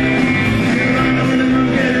 Get a rhino in the room,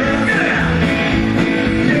 get her out.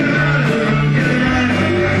 Get her out of the room, get the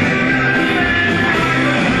rhino out, get her out.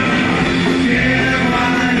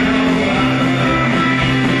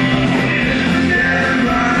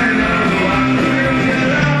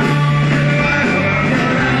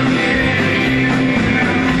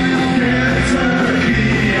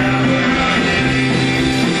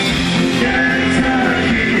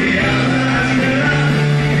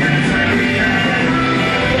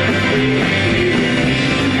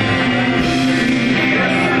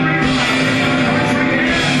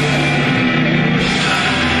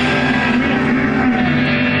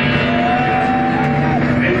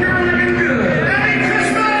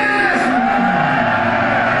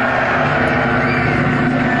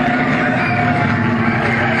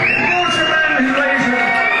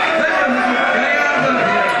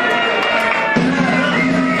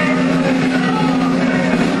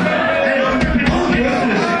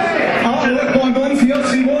 Artwork by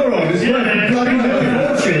Monty Moron is worth a bloody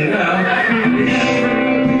fortune now.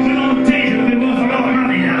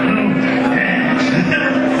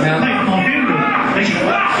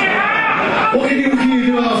 What can you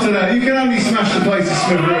do after that? You can only smash the place to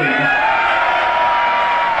smithereens.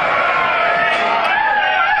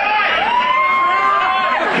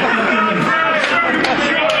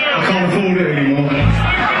 I can't afford it anymore.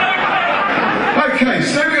 Okay,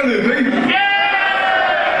 Snooker-Loopy.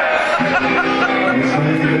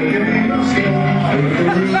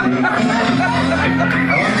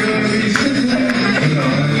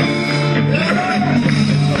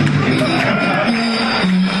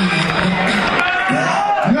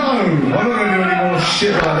 No, I'm not going to do any more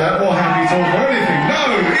shit like that or happy talk or anything. No,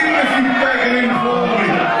 even if you begging in for me.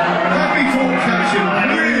 Happy talk, Captain,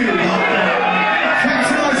 really.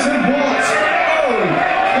 Captain, I said what? Oh,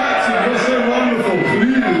 Captain, you're so wonderful,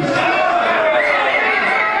 please.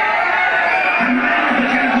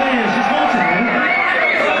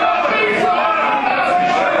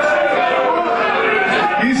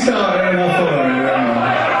 You start it and I'll follow you.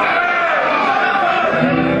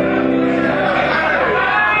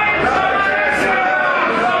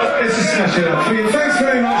 Let's just smash it up.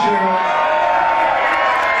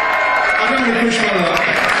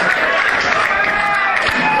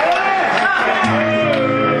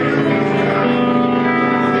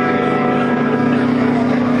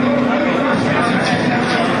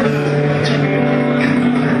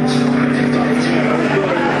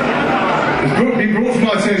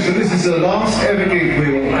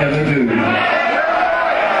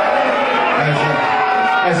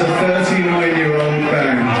 as a 39-year-old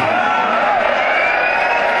band.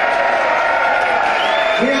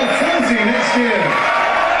 We are 40 next year.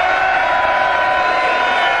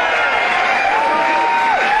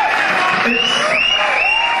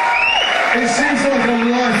 It seems like a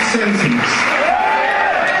life sentence.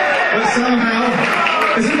 But somehow,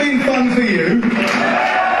 has it been fun for you?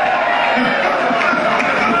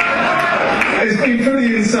 It's been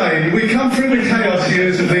pretty insane. We come through the chaos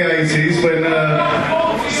years of the 80s when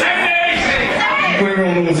we were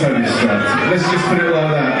on auto-destruct. Let's just put it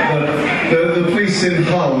like that. The police in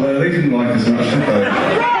Hull, they didn't like us much, did they?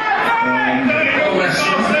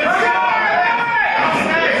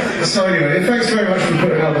 So anyway, thanks very much for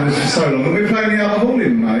putting up with us for so long. And we're playing the other hall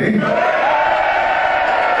in May.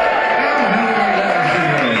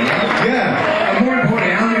 Yeah. And more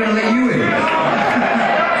importantly, how are they going to let you in?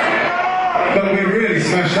 But we really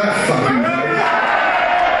smashed that fucking place.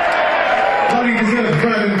 Bloody deserves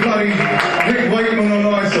Brad and bloody Rick Wakeman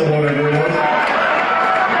on ice or whatever it was.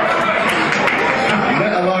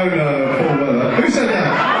 Let alone Paul Weller. Who said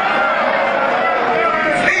that?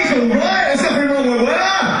 He's alright, there's nothing wrong with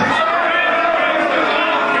Weller.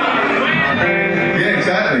 Yeah,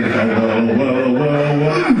 exactly. Well.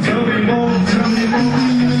 Tell me more, tell me more.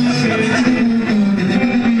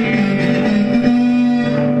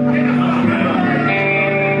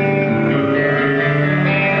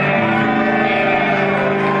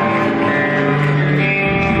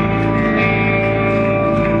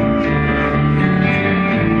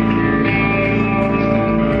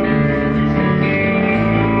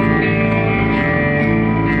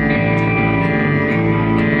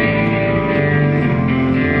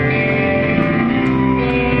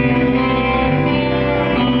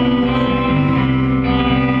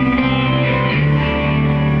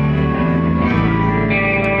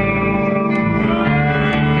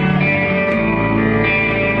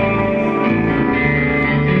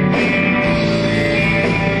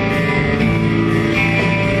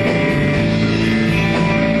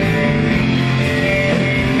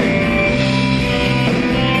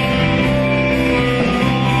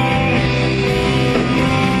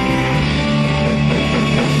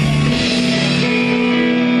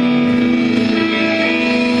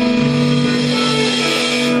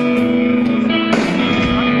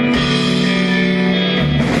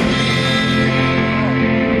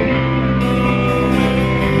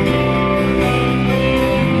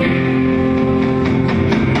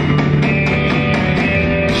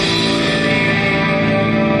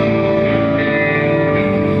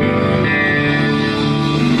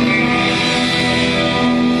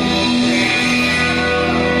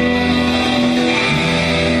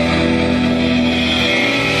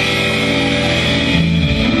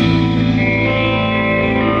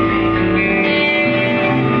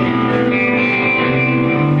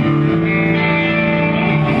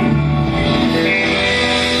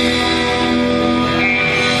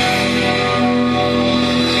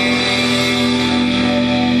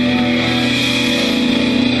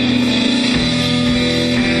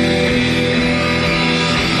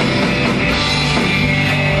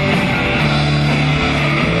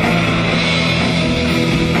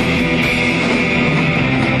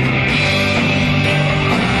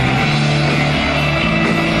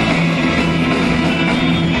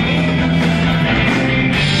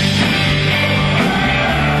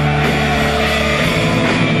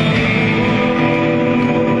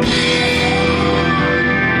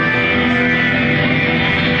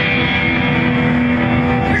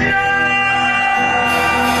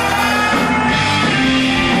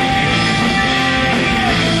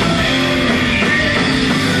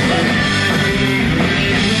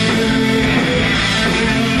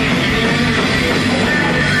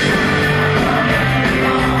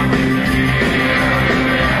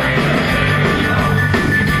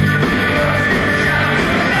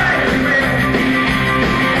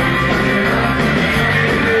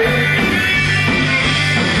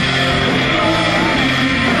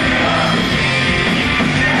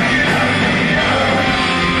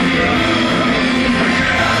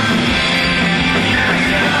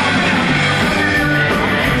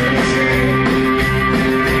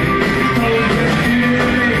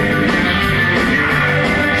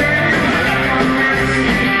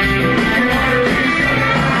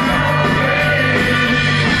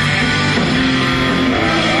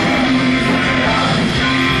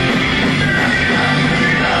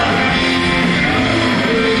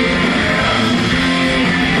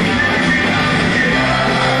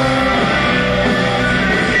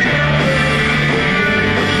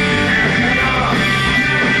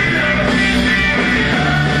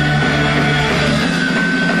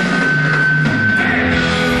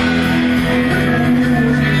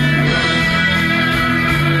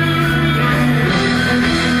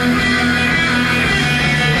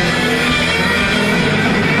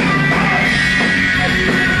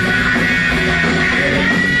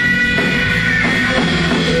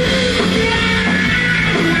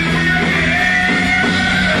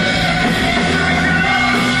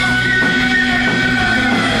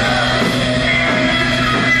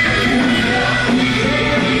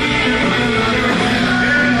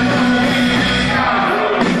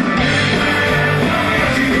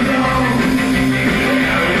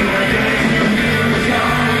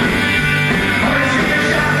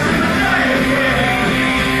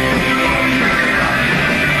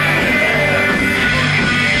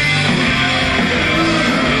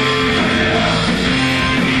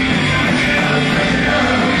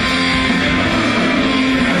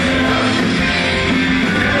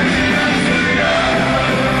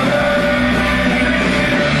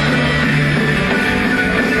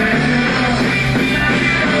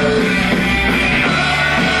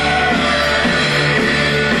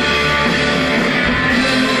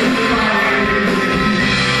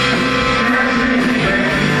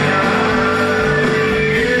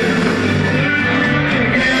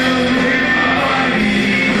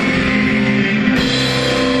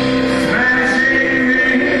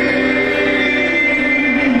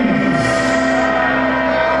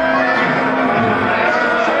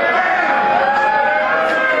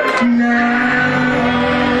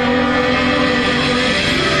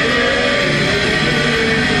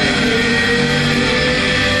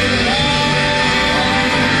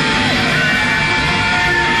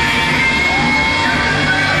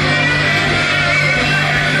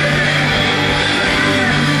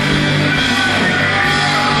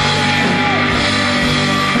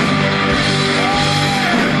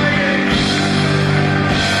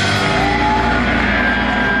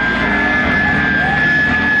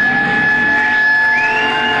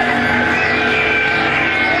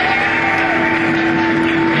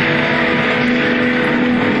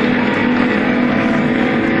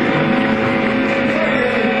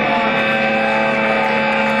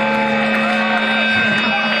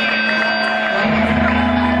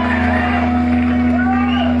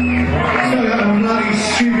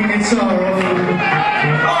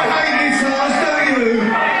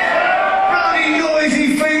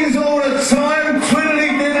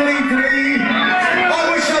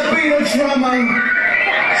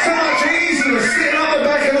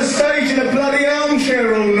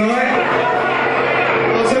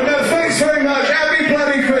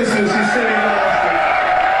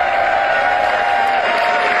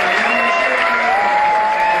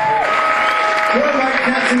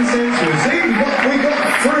 left and centre. See, we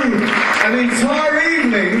got through an entire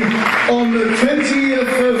evening on the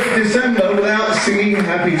 20th of December without singing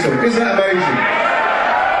Happy Talk. Isn't that amazing?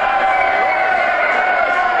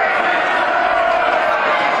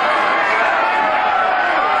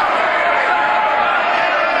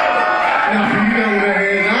 Now, you don't want to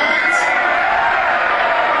hear that.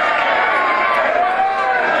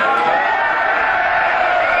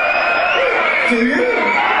 Do you?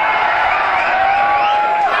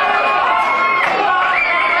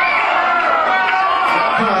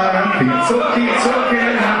 Happy talk, keep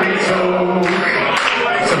talking, happy talk.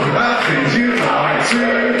 Talk about things you like to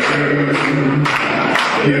do.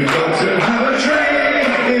 You've got to have a dream.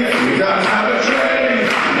 If you don't have a dream,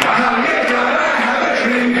 how you gonna have a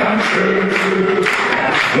dream come true?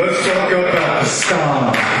 Let's talk about the star,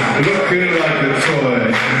 looking like a toy,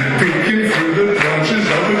 thinking